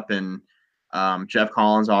up and up, and Jeff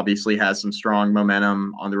Collins obviously has some strong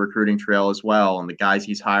momentum on the recruiting trail as well, and the guys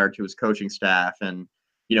he's hired to his coaching staff and,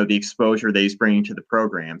 the exposure that he's bringing to the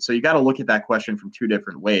program. So you got to look at that question from 2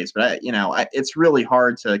 different ways. But, it's really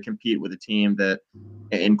hard to compete with a team that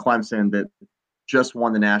in Clemson that just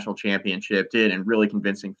won the national championship, did in really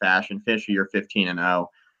convincing fashion, finished the year 15-0.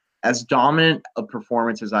 As dominant a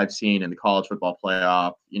performance as I've seen in the college football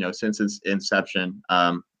playoff, since its inception,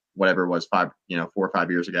 whatever it was, 4 or 5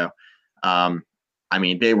 years ago.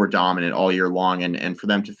 They were dominant all year long, and for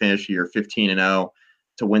them to finish year 15-0,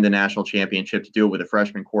 to win the national championship, to do it with a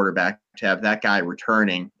freshman quarterback, to have that guy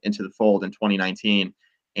returning into the fold in 2019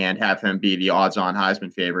 and have him be the odds-on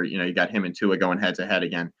Heisman favorite. You got him and Tua going head-to-head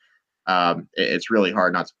again. It's really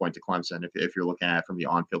hard not to point to Clemson if you're looking at it from the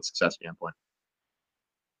on-field success standpoint.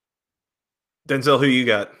 Denzel, who you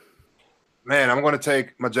got? Man, I'm going to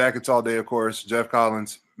take my Jackets all day, of course. Jeff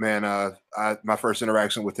Collins, man, my first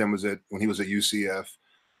interaction with him was when he was at UCF.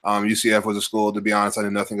 UCF was a school, to be honest, I knew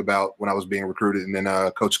nothing about when I was being recruited. And then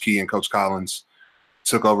Coach Key and Coach Collins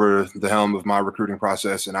took over the helm of my recruiting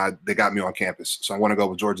process, and they got me on campus. So I want to go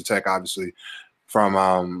with Georgia Tech, obviously,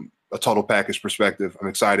 from a total package perspective. I'm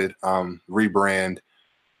excited. Rebrand,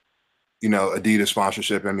 Adidas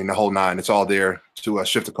sponsorship. I mean, the whole nine. It's all there to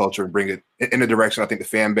shift the culture and bring it in the direction I think the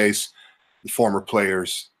fan base, the former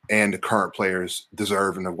players, and the current players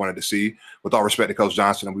deserve and have wanted to see. With all respect to Coach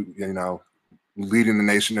Johnson, and we, leading the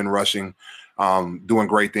nation in rushing, doing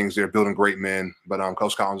great things there, building great men. But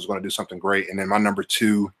Coach Collins is going to do something great. And then my number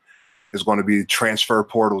 2 is going to be transfer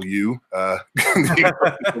portal U,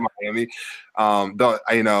 Miami.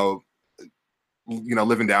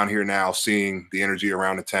 Living down here now, seeing the energy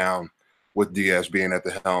around the town with Diaz being at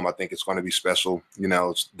the helm, I think it's going to be special.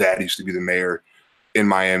 Dad used to be the mayor in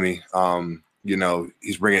Miami.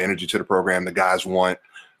 He's bringing energy to the program. The guys want.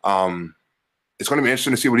 It's going to be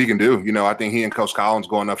interesting to see what he can do. I think he and Coach Collins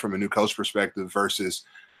going up from a new coach perspective versus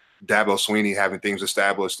Dabo Swinney having things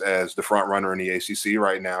established as the front runner in the ACC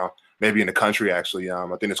right now, maybe in the country, actually. I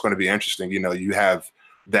think it's going to be interesting. You have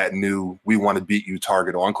that new "we want to beat you"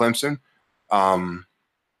 target on Clemson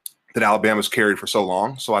that Alabama's carried for so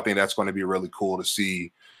long. So I think that's going to be really cool to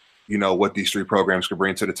see, what these 3 programs could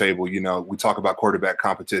bring to the table. We talk about quarterback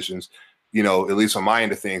competitions. At least on my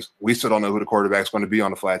end of things, we still don't know who the quarterback's going to be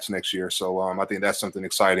on the flats next year. So I think that's something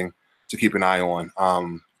exciting to keep an eye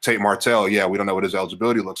on. Tate Martell, we don't know what his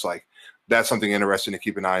eligibility looks like. That's something interesting to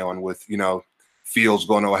keep an eye on with, Fields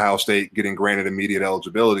going to Ohio State, getting granted immediate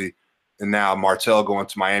eligibility, and now Martell going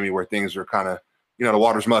to Miami where things are kind of, the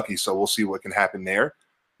water's mucky. So we'll see what can happen there.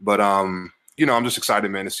 But, I'm just excited,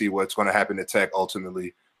 man, to see what's going to happen at Tech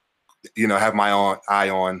ultimately. Have my eye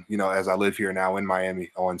on, as I live here now in Miami,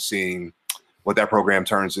 on seeing what that program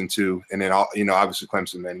turns into. And then, obviously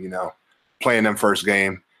Clemson, man, playing them first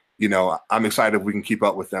game, I'm excited if we can keep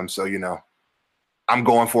up with them. So, I'm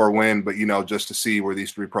going for a win, but, just to see where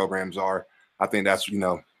these 3 programs are, I think that's,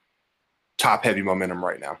 top heavy momentum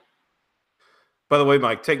right now. By the way,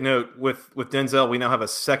 Mike, take note with Denzel, we now have a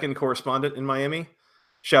second correspondent in Miami.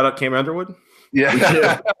 Shout out Cam Underwood.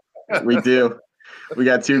 Yeah, we do. We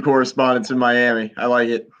got 2 correspondents in Miami. I like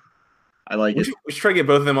it. We should try to get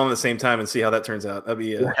both of them on at the same time and see how that turns out. That'd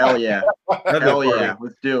be hell yeah. Hell yeah.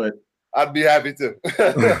 Let's do it. I'd be happy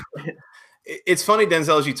to. It's funny,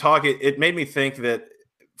 Denzel, as you talk, it made me think that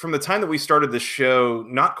from the time that we started this show,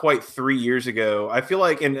 not quite 3 years ago, I feel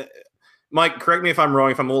like, and Mike, correct me if I'm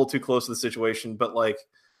wrong, if I'm a little too close to the situation, but like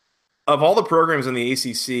of all the programs in the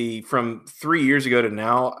ACC from 3 years ago to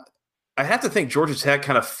now, I have to think Georgia Tech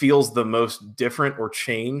kind of feels the most different or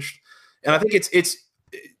changed. And I think it's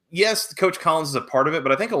yes, Coach Collins is a part of it,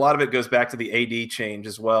 but I think a lot of it goes back to the AD change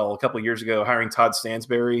as well. A couple of years ago, hiring Todd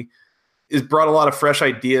Stansberry has brought a lot of fresh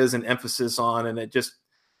ideas and emphasis on, and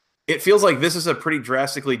it feels like this is a pretty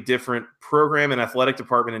drastically different program and athletic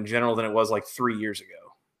department in general than it was like 3 years ago.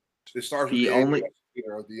 It starts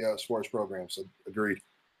with the sports program, so agreed.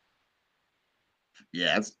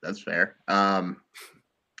 Yeah, that's fair.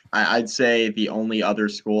 I'd say the only other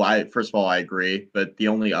school, first of all, I agree, but the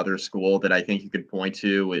only other school that I think you could point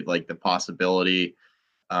to with like the possibility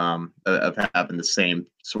of having the same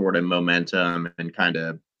sort of momentum and kind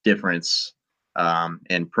of difference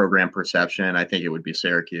in program perception, I think it would be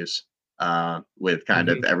Syracuse with kind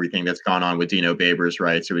of everything that's gone on with Dino Babers,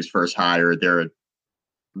 right? So he's first hired. They're a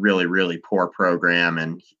really, really poor program.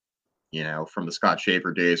 And, from the Scott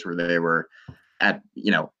Schaefer days where they were at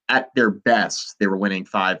their best, they were winning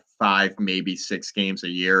five, maybe 6 games a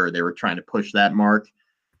year, or they were trying to push that mark.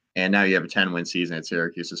 And now you have a 10-win season at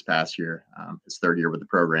Syracuse this past year. His 3rd year with the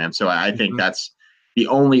program. So I think that's the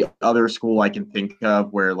only other school I can think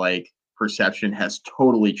of where like perception has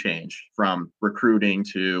totally changed from recruiting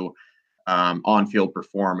to on-field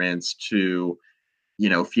performance to,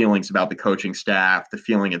 feelings about the coaching staff, the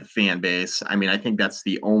feeling of the fan base. I mean, I think that's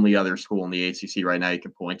the only other school in the ACC right now you can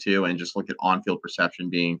point to and just look at on-field perception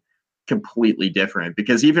being completely different.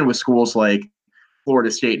 Because even with schools like Florida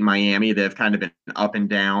State and Miami, they've kind of been up and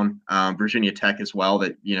down. Virginia Tech as well,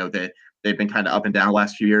 that, they've been kind of up and down the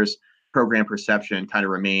last few years. Program perception kind of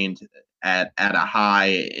remained at a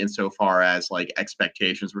high insofar as like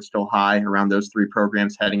expectations were still high around those 3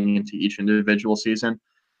 programs heading into each individual season.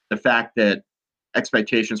 The fact that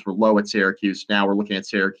expectations were low at Syracuse. Now we're looking at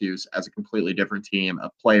Syracuse as a completely different team, a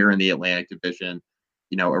player in the Atlantic Division,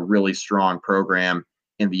 a really strong program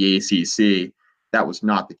in the ACC. That was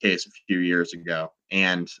not the case a few years ago.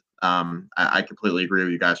 And I completely agree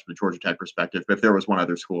with you guys from the Georgia Tech perspective. But if there was one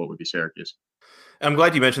other school, it would be Syracuse. I'm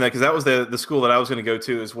glad you mentioned that, because that was the school that I was going to go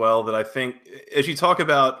to as well. That I think, as you talk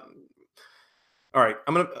about, all right,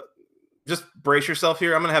 I'm going to just brace yourself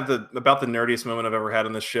here. I'm going to have about the nerdiest moment I've ever had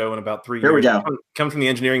on this show in about 3 years. Here we go. Coming from the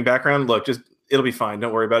engineering background, look, it'll be fine.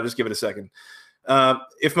 Don't worry about it. Just give it a second.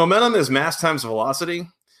 If momentum is mass times velocity,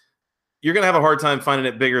 you're going to have a hard time finding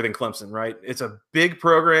it bigger than Clemson, right? It's a big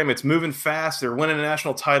program. It's moving fast. They're winning a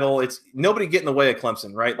national title. It's nobody getting in the way of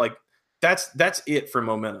Clemson, right? Like that's it for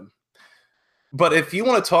momentum. But if you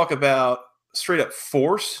want to talk about straight up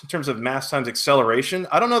force in terms of mass times acceleration,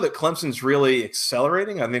 I don't know that Clemson's really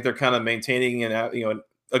accelerating. I think they're kind of maintaining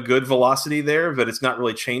a good velocity there, but it's not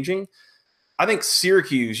really changing. I think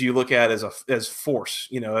Syracuse you look at as force,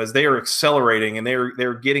 as they are accelerating and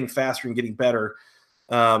they're getting faster and getting better.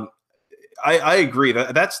 I agree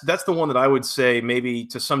that's the one that I would say maybe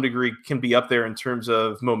to some degree can be up there in terms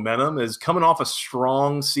of momentum, is coming off a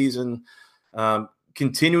strong season,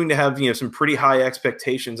 continuing to have some pretty high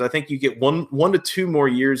expectations. I think you get one to two more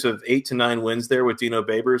years of 8 to 9 wins there with Dino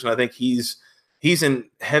Babers, and I think he's in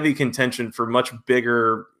heavy contention for much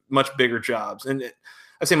bigger jobs. And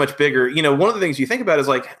I say much bigger. One of the things you think about is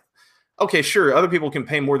like, okay, sure, other people can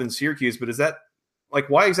pay more than Syracuse, but is that like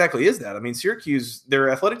why exactly is that? I mean, Syracuse, their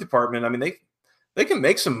athletic department, I mean, they can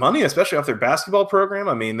make some money, especially off their basketball program.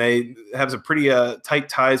 I mean, they have some pretty tight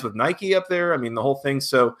ties with Nike up there. I mean, the whole thing.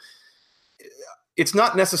 So it's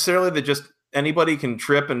not necessarily that just anybody can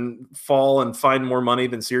trip and fall and find more money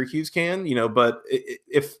than Syracuse can, but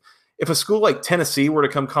if a school like Tennessee were to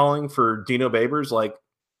come calling for Dino Babers, like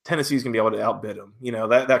Tennessee's going to be able to outbid them,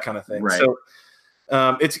 that kind of thing. Right. So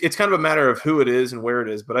it's kind of a matter of who it is and where it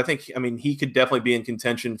is. But I think, he could definitely be in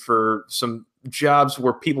contention for some jobs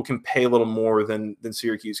where people can pay a little more than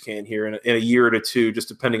Syracuse can here in a year or two, just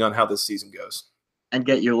depending on how this season goes. And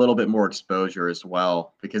get you a little bit more exposure as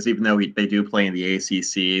well, because even though they do play in the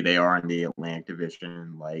ACC, they are in the Atlantic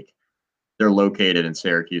Division. Like, they're located in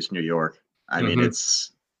Syracuse, New York. I mean,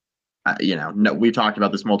 it's, no, we've talked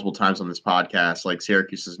about this multiple times on this podcast. Like,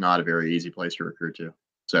 Syracuse is not a very easy place to recruit to.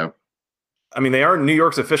 So, they are New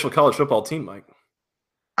York's official college football team, Mike.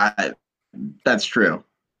 That's true.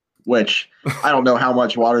 Which I don't know how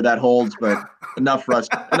much water that holds, but enough for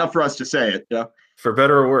us to say it. For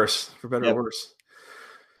better or worse. Or worse.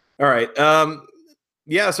 All right.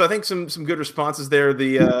 So I think some good responses there.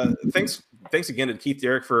 Thanks again to Keith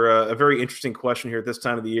Derrick for a very interesting question here at this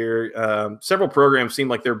time of the year. Several programs seem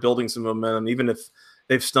like they're building some momentum, even if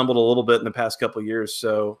they've stumbled a little bit in the past couple of years.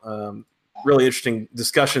 So really interesting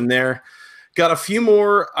discussion there. Got a few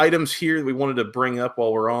more items here that we wanted to bring up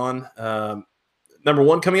while we're on. Number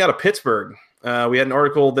one, coming out of Pittsburgh, we had an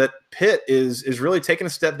article that Pitt is really taking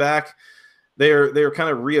a step back. They're kind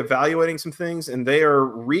of reevaluating some things, and they are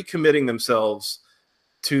recommitting themselves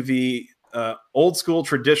to the old school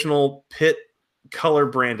traditional Pitt color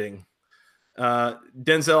branding.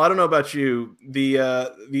 Denzel, I don't know about you,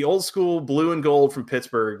 the old school blue and gold from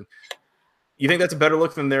Pittsburgh. You think that's a better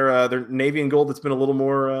look than their navy and gold that's been a little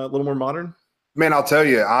more modern? Man, I'll tell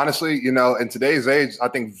you honestly, in today's age, I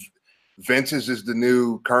think vintage is the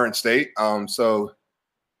new current state. So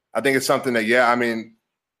I think it's something that,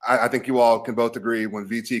 I think you all can both agree when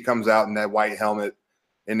VT comes out in that white helmet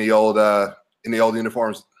in the old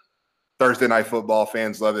uniforms, Thursday Night Football,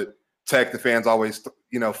 fans love it. Tech, the fans always,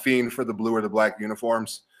 fiend for the blue or the black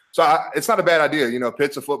uniforms. So it's not a bad idea.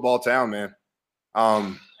 Pitt's a football town, man.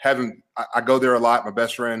 I go there a lot. My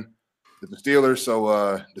best friend is the Steelers.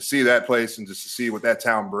 So to see that place and just to see what that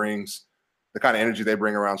town brings, the kind of energy they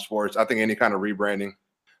bring around sports, I think any kind of rebranding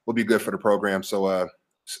will be good for the program. So,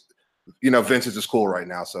 vintage is cool right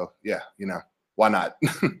now. So, yeah, why not?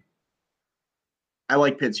 I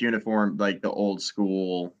like Pitt's uniform, like the old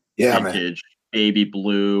school man. vintage baby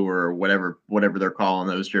blue or whatever they're calling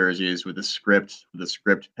those jerseys with the script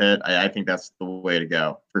Pitt. I think that's the way to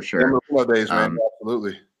go for sure. Days, man.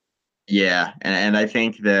 Absolutely. Yeah, and I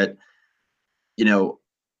think that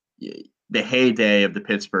the heyday of the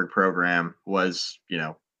Pittsburgh program was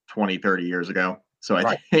 20, 30 years ago. So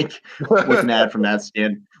I think looking at from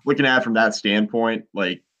that standpoint,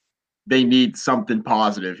 like they need something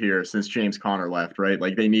positive here since James Conner left, right?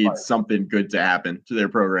 Like they need something good to happen to their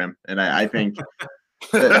program. And I think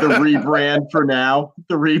the rebrand for now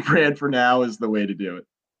is the way to do it.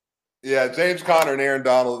 Yeah, James Conner and Aaron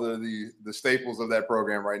Donald are the staples of that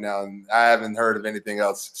program right now, and I haven't heard of anything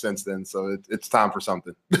else since then. So it's time for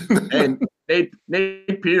something. And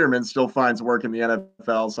Nate Peterman still finds work in the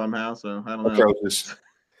NFL somehow. So I don't know. Atrocious.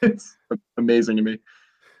 It's amazing to me.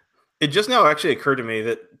 It just now actually occurred to me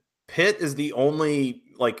that Pitt is the only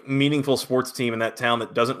like meaningful sports team in that town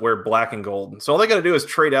that doesn't wear black and gold. So all they got to do is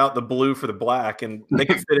trade out the blue for the black, and they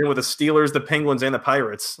can fit in with the Steelers, the Penguins, and the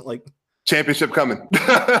Pirates. Like championship coming.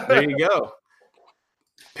 There you go.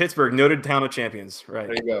 Pittsburgh, noted town of champions. Right.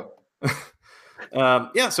 There you go.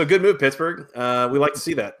 Yeah, so good move, Pittsburgh. We like to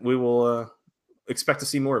see that. We will expect to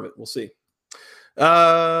see more of it. We'll see.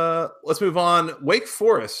 Let's move on. Wake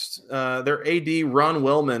Forest, their AD, Ron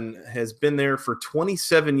Wellman, has been there for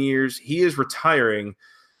 27 years. He is retiring,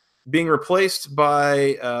 being replaced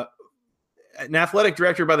by an athletic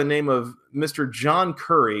director by the name of Mr. John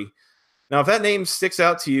Currie. Now, if that name sticks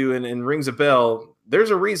out to you and rings a bell,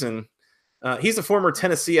 there's a reason. He's a former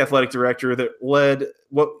Tennessee athletic director that led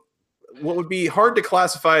what would be hard to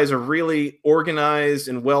classify as a really organized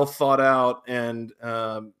and well thought out and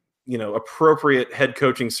appropriate head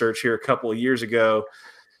coaching search here a couple of years ago.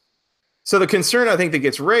 So the concern I think that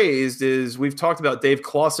gets raised is we've talked about Dave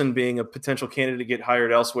Clawson being a potential candidate to get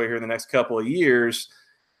hired elsewhere here in the next couple of years.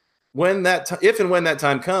 If and when that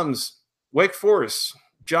time comes, Wake Forest,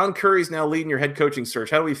 John Currie's now leading your head coaching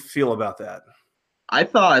search. How do we feel about that? I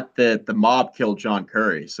thought that the mob killed John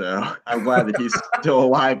Currie, so I'm glad that he's still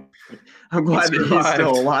alive. I'm glad that he's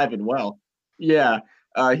still alive and well. Yeah,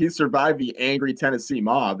 he survived the angry Tennessee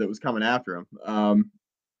mob that was coming after him.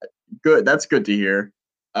 Good. That's good to hear.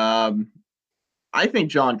 I think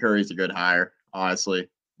John Currie's a good hire, honestly.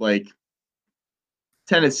 Like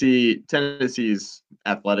Tennessee's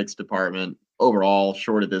athletics department overall,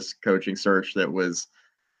 short of this coaching search that was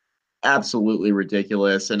absolutely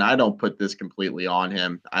ridiculous, and I don't put this completely on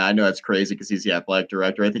him. I know that's crazy because he's the athletic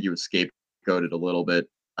director. I think he was scapegoated a little bit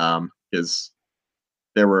because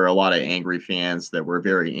there were a lot of angry fans that were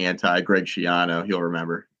very anti Greg Schiano, you'll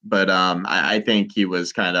remember. But I think he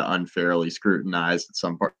was kind of unfairly scrutinized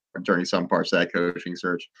during some parts of that coaching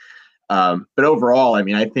search. But overall, I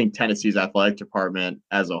mean, I think Tennessee's athletic department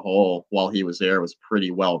as a whole, while he was there, was pretty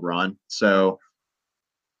well run. So,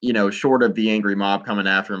 short of the angry mob coming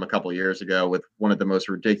after him a couple of years ago with one of the most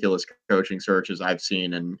ridiculous coaching searches I've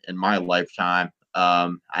seen in my lifetime,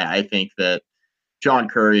 I think that John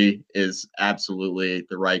Currie is absolutely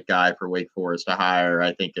the right guy for Wake Forest to hire.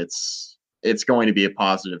 I think it's going to be a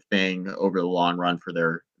positive thing over the long run for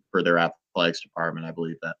their athletics department. I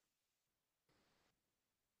believe that.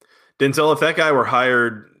 Denzel, if that guy were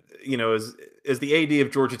hired, as the AD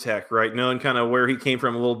of Georgia Tech, right, knowing kind of where he came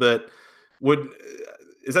from a little bit,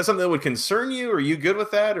 is that something that would concern you? Are you good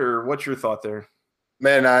with that, or what's your thought there?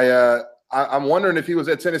 Man, I'm wondering if he was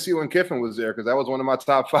at Tennessee when Kiffin was there, because that was one of my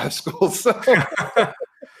top 5 schools.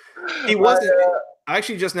 He wasn't. I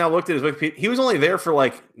actually just now looked at his Wikipedia. He was only there for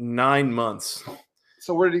like 9 months.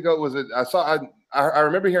 So where did he go? Was it? I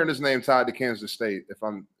remember hearing his name tied to Kansas State.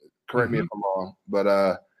 Correct me if I'm wrong,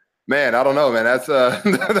 but man, I don't know, man. That's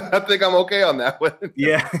I think I'm okay on that one.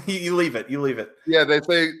 Yeah, you leave it. Yeah, they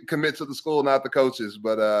say commit to the school, not the coaches.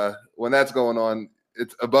 But when that's going on,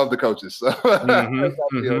 it's above the coaches. So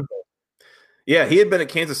okay. Yeah, he had been at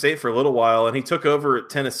Kansas State for a little while, and he took over at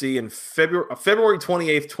Tennessee in February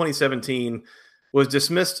 28th, 2017. Was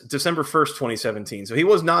dismissed December 1st, 2017. So he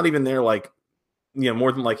was not even there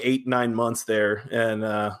more than 8-9 months there, and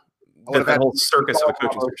that whole circus of a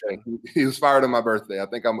coaching search. He was fired on my birthday. I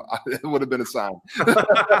think it would have been a sign.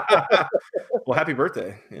 Well, happy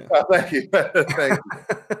birthday. Yeah. Oh, thank you. Thank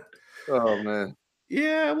you. Oh, man.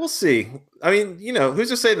 Yeah, we'll see. I mean, who's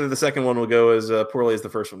to say that the second one will go as poorly as the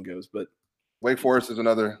first one goes? But Wake Forest is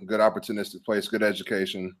another good opportunistic place, good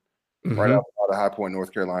education, right out of High Point,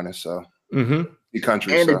 North Carolina. So, the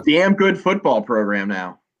country. And a damn good football program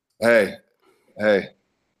now. Hey.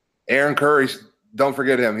 Aaron Curry, don't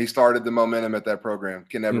forget him. He started the momentum at that program.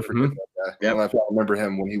 Can never forget that guy. Yep. I don't know if I remember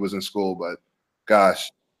him when he was in school, but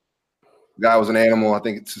gosh, the guy was an animal. I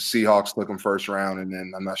think the Seahawks took him first round, and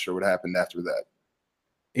then I'm not sure what happened after that.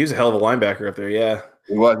 He was a hell of a linebacker up there, yeah.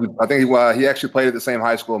 He was. I think he actually played at the same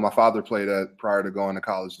high school my father played at prior to going to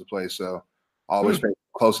college to play, so I always paid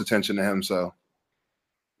close attention to him. So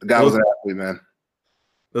the guy was an athlete, man.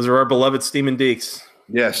 Those are our beloved Steeman Deeks.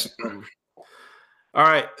 Yes. All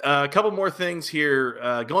right, a couple more things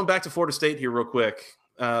here. Going back to Florida State here real quick.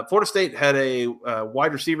 Florida State had a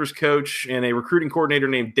wide receivers coach and a recruiting coordinator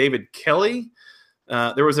named David Kelly.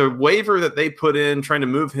 There was a waiver that they put in trying to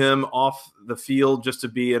move him off the field just to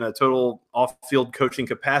be in a total off-field coaching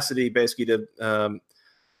capacity, basically to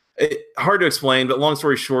hard to explain, but long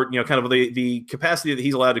story short, kind of the capacity that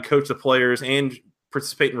he's allowed to coach the players and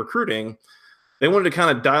participate in recruiting. they wanted to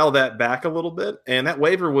kind of dial that back a little bit, and that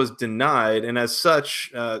waiver was denied. And as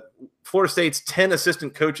such, Florida State's 10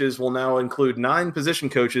 assistant coaches will now include 9 position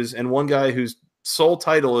coaches and one guy whose sole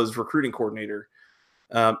title is recruiting coordinator.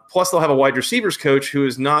 Plus, they'll have a wide receivers coach who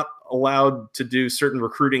is not allowed to do certain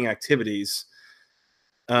recruiting activities.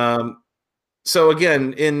 So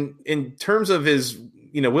again, in terms of his,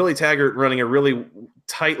 Willie Taggart running a really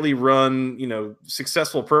tightly run,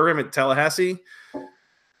 successful program at Tallahassee,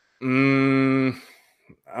 I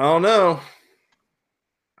don't know.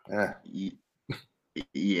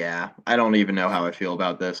 Yeah, I don't even know how I feel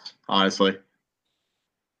about this, honestly.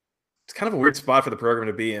 It's kind of a weird spot for the program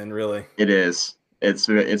to be in, really. It is. It's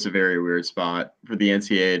a very weird spot for the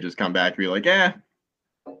NCAA to just come back and be like,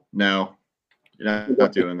 no, you're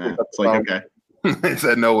not doing that. It's like, okay. They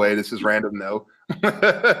said, no way, this is random, no.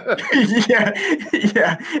 yeah.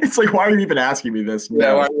 It's like, why are you even asking me this? No.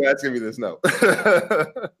 Yeah, why are you asking me this? No.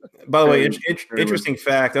 By the way, interesting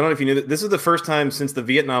fact, I don't know if you knew that this is the first time since the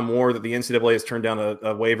Vietnam War that the NCAA has turned down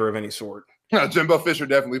a waiver of any sort. No, Jimbo Fisher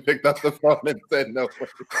definitely picked up the phone and said no.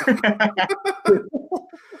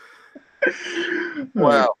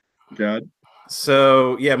 Wow. God.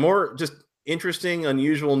 So, yeah, more just interesting,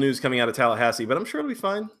 unusual news coming out of Tallahassee, but I'm sure it'll be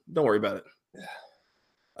fine. Don't worry about it.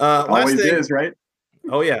 Always is, right?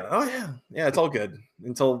 Oh, yeah. Yeah, it's all good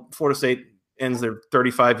until Florida State ends their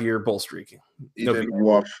 35-year bowl streak.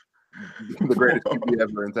 Woof. The greatest QB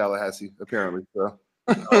ever in Tallahassee, apparently. So.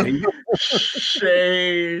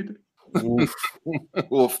 Shade.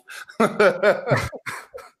 Oof.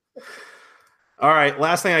 All right,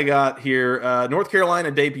 last thing I got here. North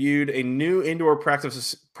Carolina debuted a new indoor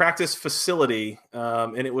practice facility,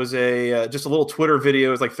 and it was just a little Twitter video.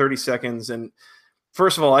 It was like 30 seconds. And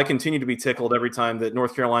first of all, I continue to be tickled every time that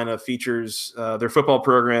North Carolina features their football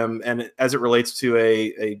program, and as it relates to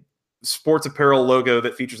a sports apparel logo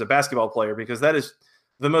that features a basketball player, because that is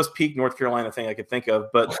the most peak North Carolina thing I could think of.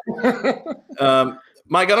 But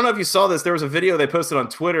Mike, I don't know if you saw this. There was a video they posted on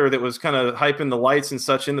Twitter that was kind of hyping the lights and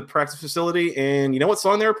such in the practice facility. And you know what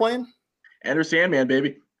song they were playing? Enter Sandman,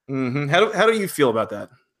 baby. Mm-hmm. How do you feel about that?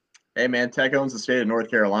 Hey, man, Tech owns the state of North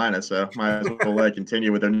Carolina, so might as well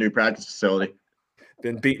continue with their new practice facility.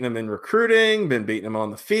 Been beating them in recruiting, been beating them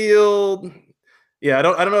on the field. Yeah, I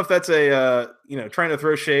don't know if that's a trying to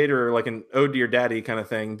throw shade or like an ode to your daddy kind of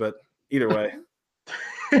thing, but either way.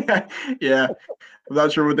 Yeah. I'm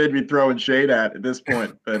not sure what they'd be throwing shade at this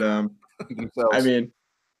point, but I mean,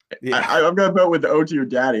 yeah. I'm going to vote with the ode to your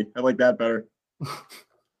daddy. I like that better.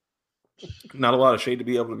 Not a lot of shade to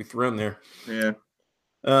be able to be thrown there. Yeah.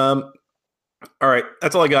 All right.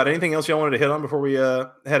 That's all I got. Anything else y'all wanted to hit on before we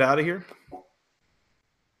head out of here? I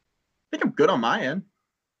think I'm good on my end.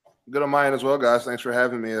 Good on my end as well, guys. Thanks for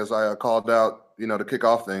having me as I called out, to kick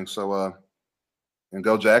off things. So, and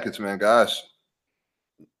go Jackets, man, guys.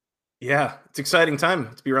 Yeah, it's an exciting time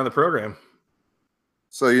to be around the program.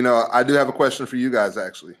 So, I do have a question for you guys,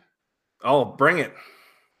 actually. Oh, bring it.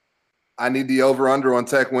 I need the over-under on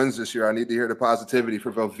Tech wins this year. I need to hear the positivity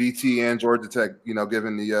for both VT and Georgia Tech,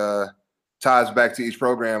 giving the ties back to each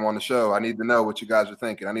program on the show. I need to know what you guys are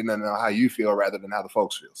thinking. I need to know how you feel rather than how the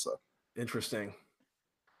folks feel. So interesting.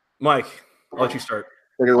 Mike, I'll let you start.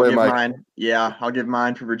 Take it away, Mike. Mine. Yeah, I'll give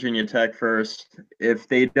mine for Virginia Tech first. If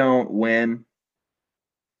they don't win,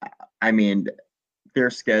 I mean,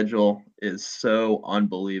 their schedule is so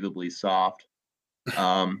unbelievably soft.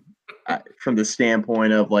 From the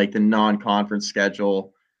standpoint of like the non-conference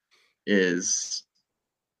schedule is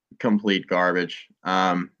complete garbage.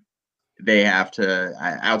 They have to,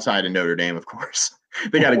 outside of Notre Dame, of course,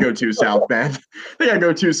 they got to go to South Bend.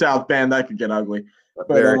 That could get ugly.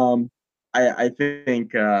 But I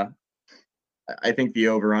think the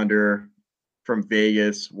over/under from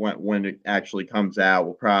Vegas when it actually comes out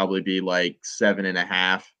will probably be like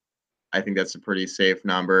 7.5. I think that's a pretty safe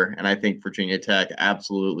number. And I think Virginia Tech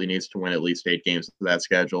absolutely needs to win at least 8 games of that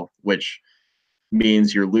schedule, which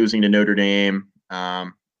means you're losing to Notre Dame.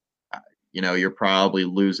 You're probably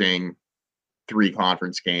losing 3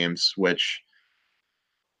 conference games, which,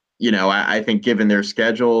 I think given their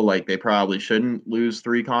schedule, like they probably shouldn't lose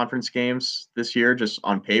 3 conference games this year, just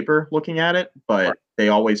on paper looking at it, but they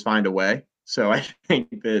always find a way. So I think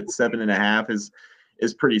that 7.5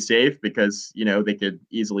 is pretty safe because, they could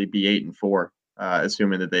easily be 8-4,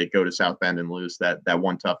 assuming that they go to South Bend and lose that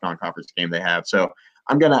one tough non-conference game they have. So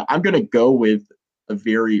I'm gonna go with a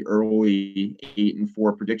very early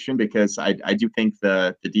 8-4 prediction because I do think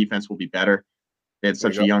the defense will be better. They had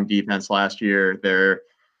such a young defense last year. They're,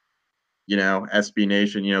 SB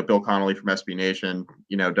Nation, Bill Connolly from SB Nation,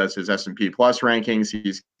 does his S&P Plus rankings.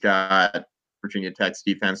 He's got Virginia Tech's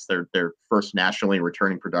defense. They're first nationally in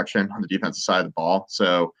returning production on the defensive side of the ball.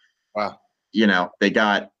 So, wow, they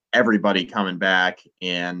got everybody coming back,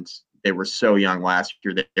 and they were so young last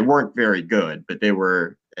year. They weren't very good, but they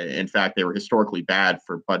were historically bad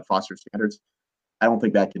for Bud Foster standards. I don't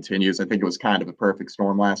think that continues. I think it was kind of a perfect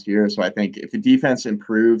storm last year. So I think if the defense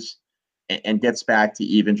improves and gets back to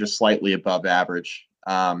even just slightly above average,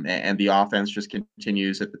 and the offense just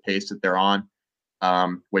continues at the pace that they're on,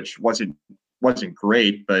 which wasn't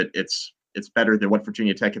great, but it's better than what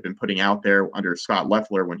Virginia Tech had been putting out there under Scott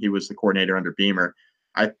Loeffler when he was the coordinator under Beamer.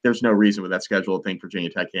 There's no reason with that schedule to think Virginia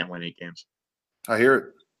Tech can't win 8 games. I hear it.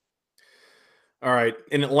 All right.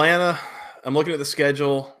 In Atlanta, I'm looking at the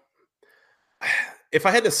schedule. If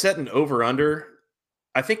I had to set an over-under,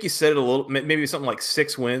 I think you said it a little, maybe something like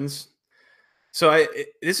 6 wins. So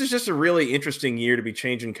this is just a really interesting year to be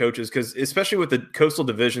changing coaches, because especially with the Coastal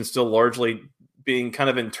Division still largely being kind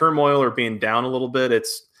of in turmoil or being down a little bit,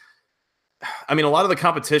 a lot of the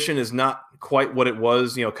competition is not quite what it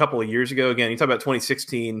was, a couple of years ago. Again, you talk about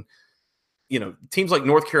 2016, teams like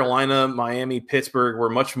North Carolina, Miami, Pittsburgh were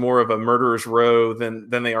much more of a murderer's row than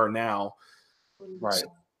they are now. Right.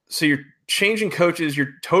 So you're changing coaches,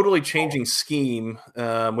 you're totally changing scheme,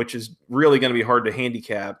 which is really going to be hard to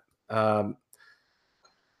handicap.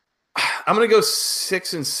 I'm going to go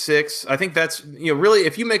 6-6. I think that's, really,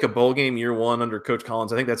 if you make a bowl game year one under Coach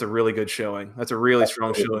Collins, I think that's a really good showing. That's a really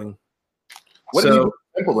strong showing. What did he do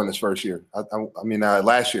at Temple in his first year?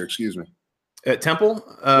 Last year, excuse me. At Temple,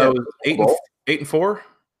 was 8-4.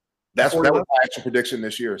 That was my actual prediction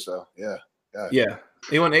this year. So yeah.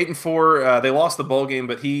 He went 8-4. They lost the bowl game,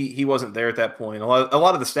 but he wasn't there at that point. A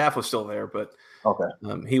lot of the staff was still there, but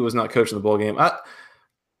he was not coaching the bowl game.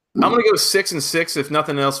 I'm going to go 6-6, if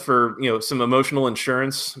nothing else, for some emotional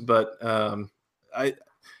insurance. But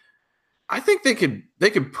I think they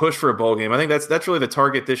could push for a bowl game. I think that's really the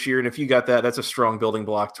target this year. And if you got that, that's a strong building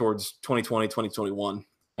block towards 2020, 2021.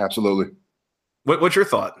 Absolutely. What's your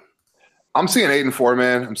thought? I'm seeing 8-4,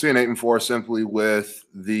 man. I'm seeing 8-4 simply with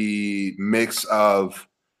the mix of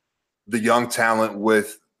the young talent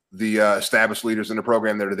with the established leaders in the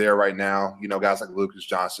program that are there right now. Guys like Lucas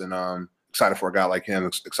Johnson. Excited for a guy like him.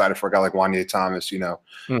 Excited for a guy like Wanye Thomas.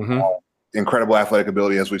 Incredible athletic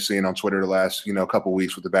ability, as we've seen on Twitter the last couple of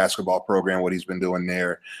weeks with the basketball program, what he's been doing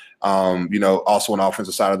there. Also on the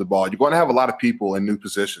offensive side of the ball, you're going to have a lot of people in new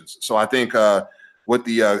positions. So I think with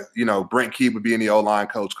the Brent Keeper being the O-line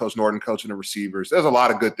coach, Coach Norton coaching the receivers, there's a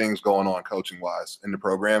lot of good things going on coaching wise in the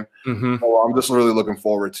program. So I'm just really looking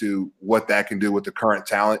forward to what that can do with the current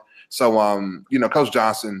talent. So Coach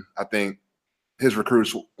Johnson, I think his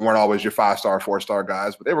recruits weren't always your 5-star, 4-star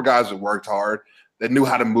guys, but they were guys that worked hard, that knew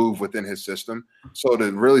how to move within his system. So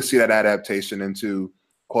to really see that adaptation into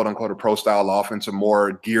quote unquote a pro style offense, or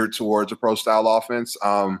more geared towards a pro style offense,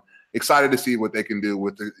 excited to see what they can do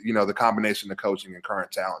with the combination of coaching and current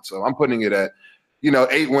talent. So I'm putting it at,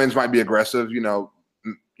 8 wins might be aggressive,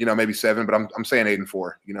 maybe 7, but I'm saying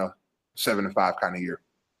 8-4, 7-5 kind of year.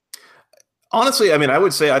 Honestly, I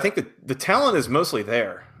would say, I think that the talent is mostly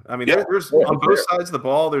there. There's on both sides of the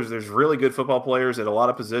ball, there's really good football players at a lot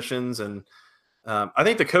of positions. And I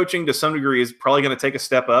think the coaching to some degree is probably going to take a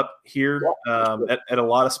step up here at a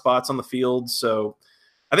lot of spots on the field. So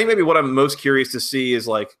I think maybe what I'm most curious to see is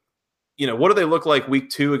what do they look like week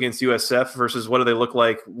 2 against USF versus what do they look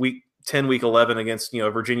like week 10, week 11 against,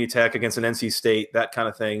 Virginia Tech, against an NC State, that kind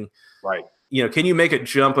of thing. Right. Can you make a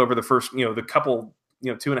jump over the first, the couple,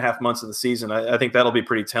 2.5 months of the season? I think that'll be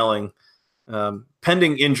pretty telling.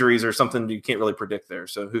 Pending injuries or something you can't really predict there.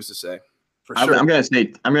 So who's to say? For sure. I'm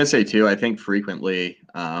gonna say too, I think frequently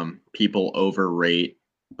people overrate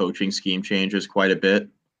coaching scheme changes quite a bit.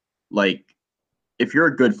 Like, if you're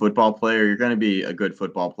a good football player, you're going to be a good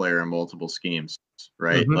football player in multiple schemes,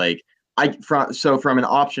 right? From an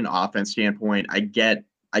option offense standpoint, I get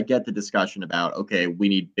the discussion about, okay, we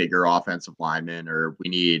need bigger offensive linemen, or we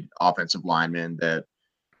need offensive linemen that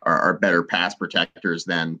are better pass protectors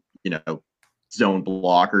than zone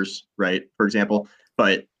blockers, right? For example.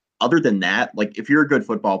 But other than that, like, if you're a good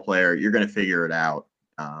football player, you're going to figure it out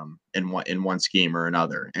in one scheme or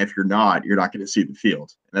another. And if you're not going to see the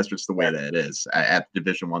field. And that's just the way that it is at the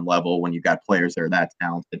Division I level when you've got players that are that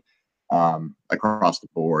talented across the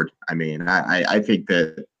board. I think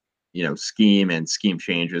that scheme and scheme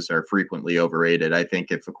changes are frequently overrated. I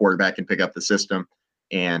think if a quarterback can pick up the system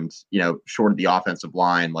and short of the offensive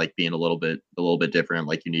line, like being a little bit different,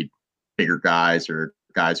 like you need bigger guys or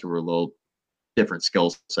guys who are a little different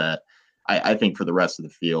skill set. I think for the rest of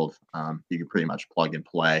the field, you can pretty much plug and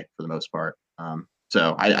play for the most part.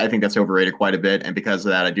 So I think that's overrated quite a bit. And because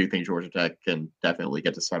of that, I do think Georgia Tech can definitely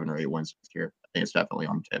get to 7 or 8 wins this year. I think it's definitely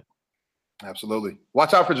on the table. Absolutely.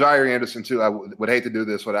 Watch out for Jair Anderson, too. I would hate to do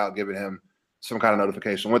this without giving him some kind of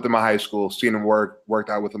notification. Went to my high school, seen him worked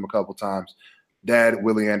out with him a couple times. Dad,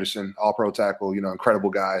 Willie Anderson, all-pro tackle,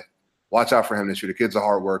 incredible guy. Watch out for him this year. The kid's a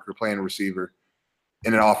hard worker, playing a receiver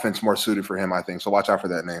in an offense more suited for him, I think. So watch out for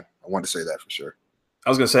that name. I wanted to say that for sure. I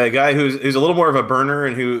was going to say a guy who's a little more of a burner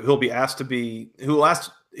and he'll be asked to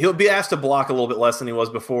block a little bit less than he was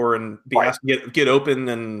before and be asked to get open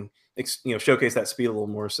and showcase that speed a little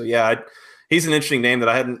more. So yeah, he's an interesting name that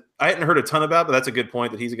I hadn't heard a ton about, but that's a good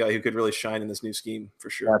point that he's a guy who could really shine in this new scheme for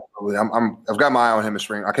sure. Absolutely. I've got my eye on him in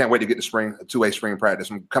spring. I can't wait to get to a two-way spring practice.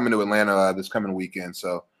 I'm coming to Atlanta this coming weekend,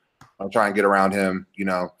 so I'll try and get around him,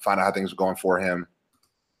 find out how things are going for him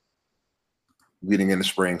leading into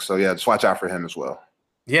spring. So yeah, just watch out for him as well.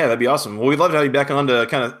 Yeah, that'd be awesome. Well, we'd love to have you back on to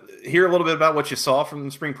kind of hear a little bit about what you saw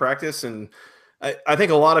from spring practice. And I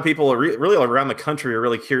think a lot of people are really around the country are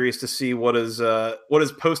really curious to see what does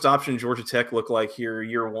post-option Georgia Tech look like here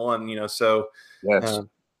year one, So yes.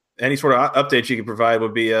 Any sort of updates you could provide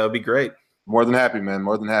would be great. More than happy, man.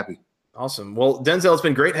 More than happy. Awesome. Well, Denzel, it's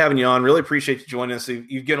been great having you on. Really appreciate you joining us.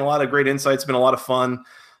 You've given a lot of great insights. It's been a lot of fun.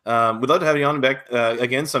 We'd love to have you on back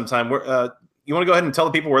again sometime. You want to go ahead and tell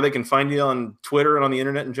the people where they can find you on Twitter and on the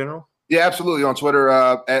internet in general? Yeah, absolutely. On Twitter,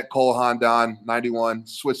 at Cole Hondon 91.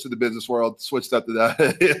 Switched to the business world. Switched up to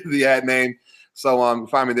the ad name. So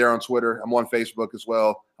find me there on Twitter. I'm on Facebook as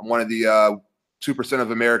well. I'm one of the 2%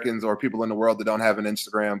 of Americans or people in the world that don't have an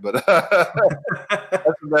Instagram, but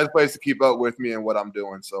that's the best place to keep up with me and what I'm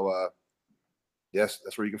doing. So yes,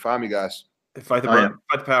 that's where you can find me, guys. Fight the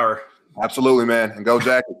power. Absolutely, man. And go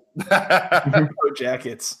Jackets. Go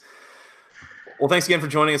Jackets. Well, thanks again for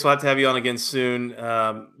joining us. We'll have to have you on again soon.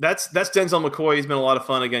 That's Denzel McCoy. He's been a lot of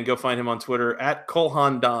fun. Again, go find him on Twitter at Cole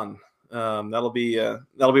Hondon. That'll be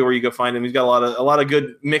where you go find him. He's got a lot of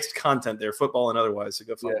good mixed content there, football and otherwise. So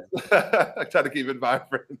go find him. I try to keep it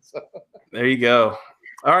vibrant. So. There you go.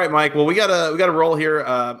 All right, Mike. Well, we gotta roll here.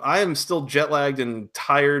 I am still jet lagged and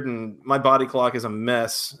tired, and my body clock is a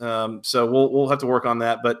mess. So we'll have to work on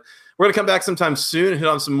that. But we're going to come back sometime soon and hit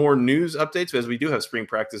on some more news updates as we do have spring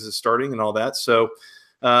practices starting and all that. So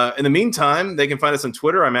in the meantime, they can find us on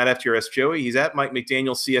Twitter. I'm at FTRS Joey. He's at Mike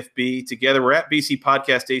McDaniel CFB. Together, we're at BC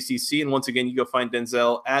Podcast ACC. And once again, you go find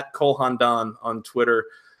Denzel at Cole Hondon on Twitter,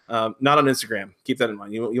 not on Instagram. Keep that in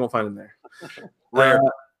mind. You won't find him there.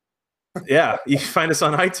 Yeah, you can find us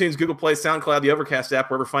on iTunes, Google Play, SoundCloud, the Overcast app,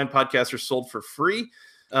 wherever fine podcasts are sold for free.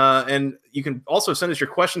 And you can also send us your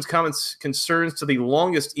questions, comments, concerns to the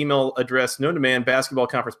longest email address known to man,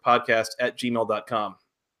 basketballconferencepodcast@gmail.com.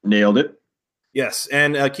 Nailed it. Yes.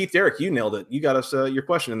 And Keith Derrick, you nailed it. You got us your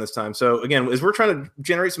question in this time. So again, as we're trying to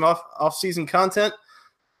generate some off-season content,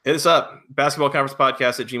 hit us up,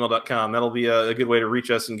 basketballconferencepodcast@gmail.com. That'll be a good way to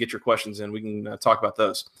reach us and get your questions in. We can talk about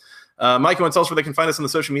those. Mike, you want to tell us where they can find us on the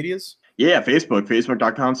social medias? Yeah,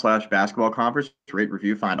 facebook.com/basketballconference. Rate,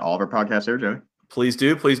 review, find all of our podcasts there, Joey. Please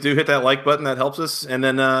do hit that like button. That helps us. And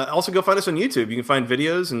then also go find us on YouTube. You can find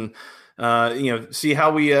videos and see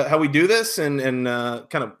how we do this and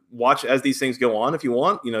kind of watch as these things go on. If you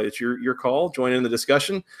want, it's your call. Join in the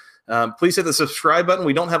discussion. Please hit the subscribe button.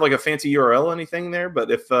 We don't have like a fancy URL or anything there,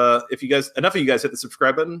 but if enough of you guys hit the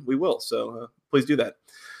subscribe button, we will. So please do that.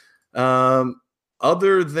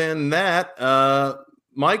 Other than that,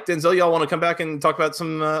 Mike, Denzel, y'all want to come back and talk about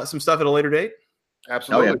some stuff at a later date?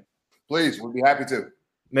 Absolutely. Oh, yeah. Please, we'd be happy to.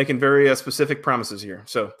 Making very specific promises here.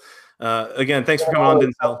 So, again, thanks for coming on,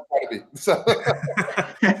 Denzel.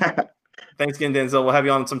 Thanks again, Denzel. We'll have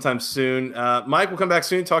you on sometime soon. Mike, we'll come back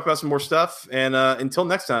soon, talk about some more stuff. And until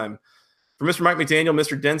next time, for Mr. Mike McDaniel,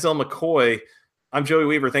 Mr. Denzel McCoy, I'm Joey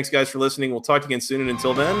Weaver. Thanks, guys, for listening. We'll talk to you again soon. And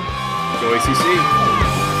until then, go ACC.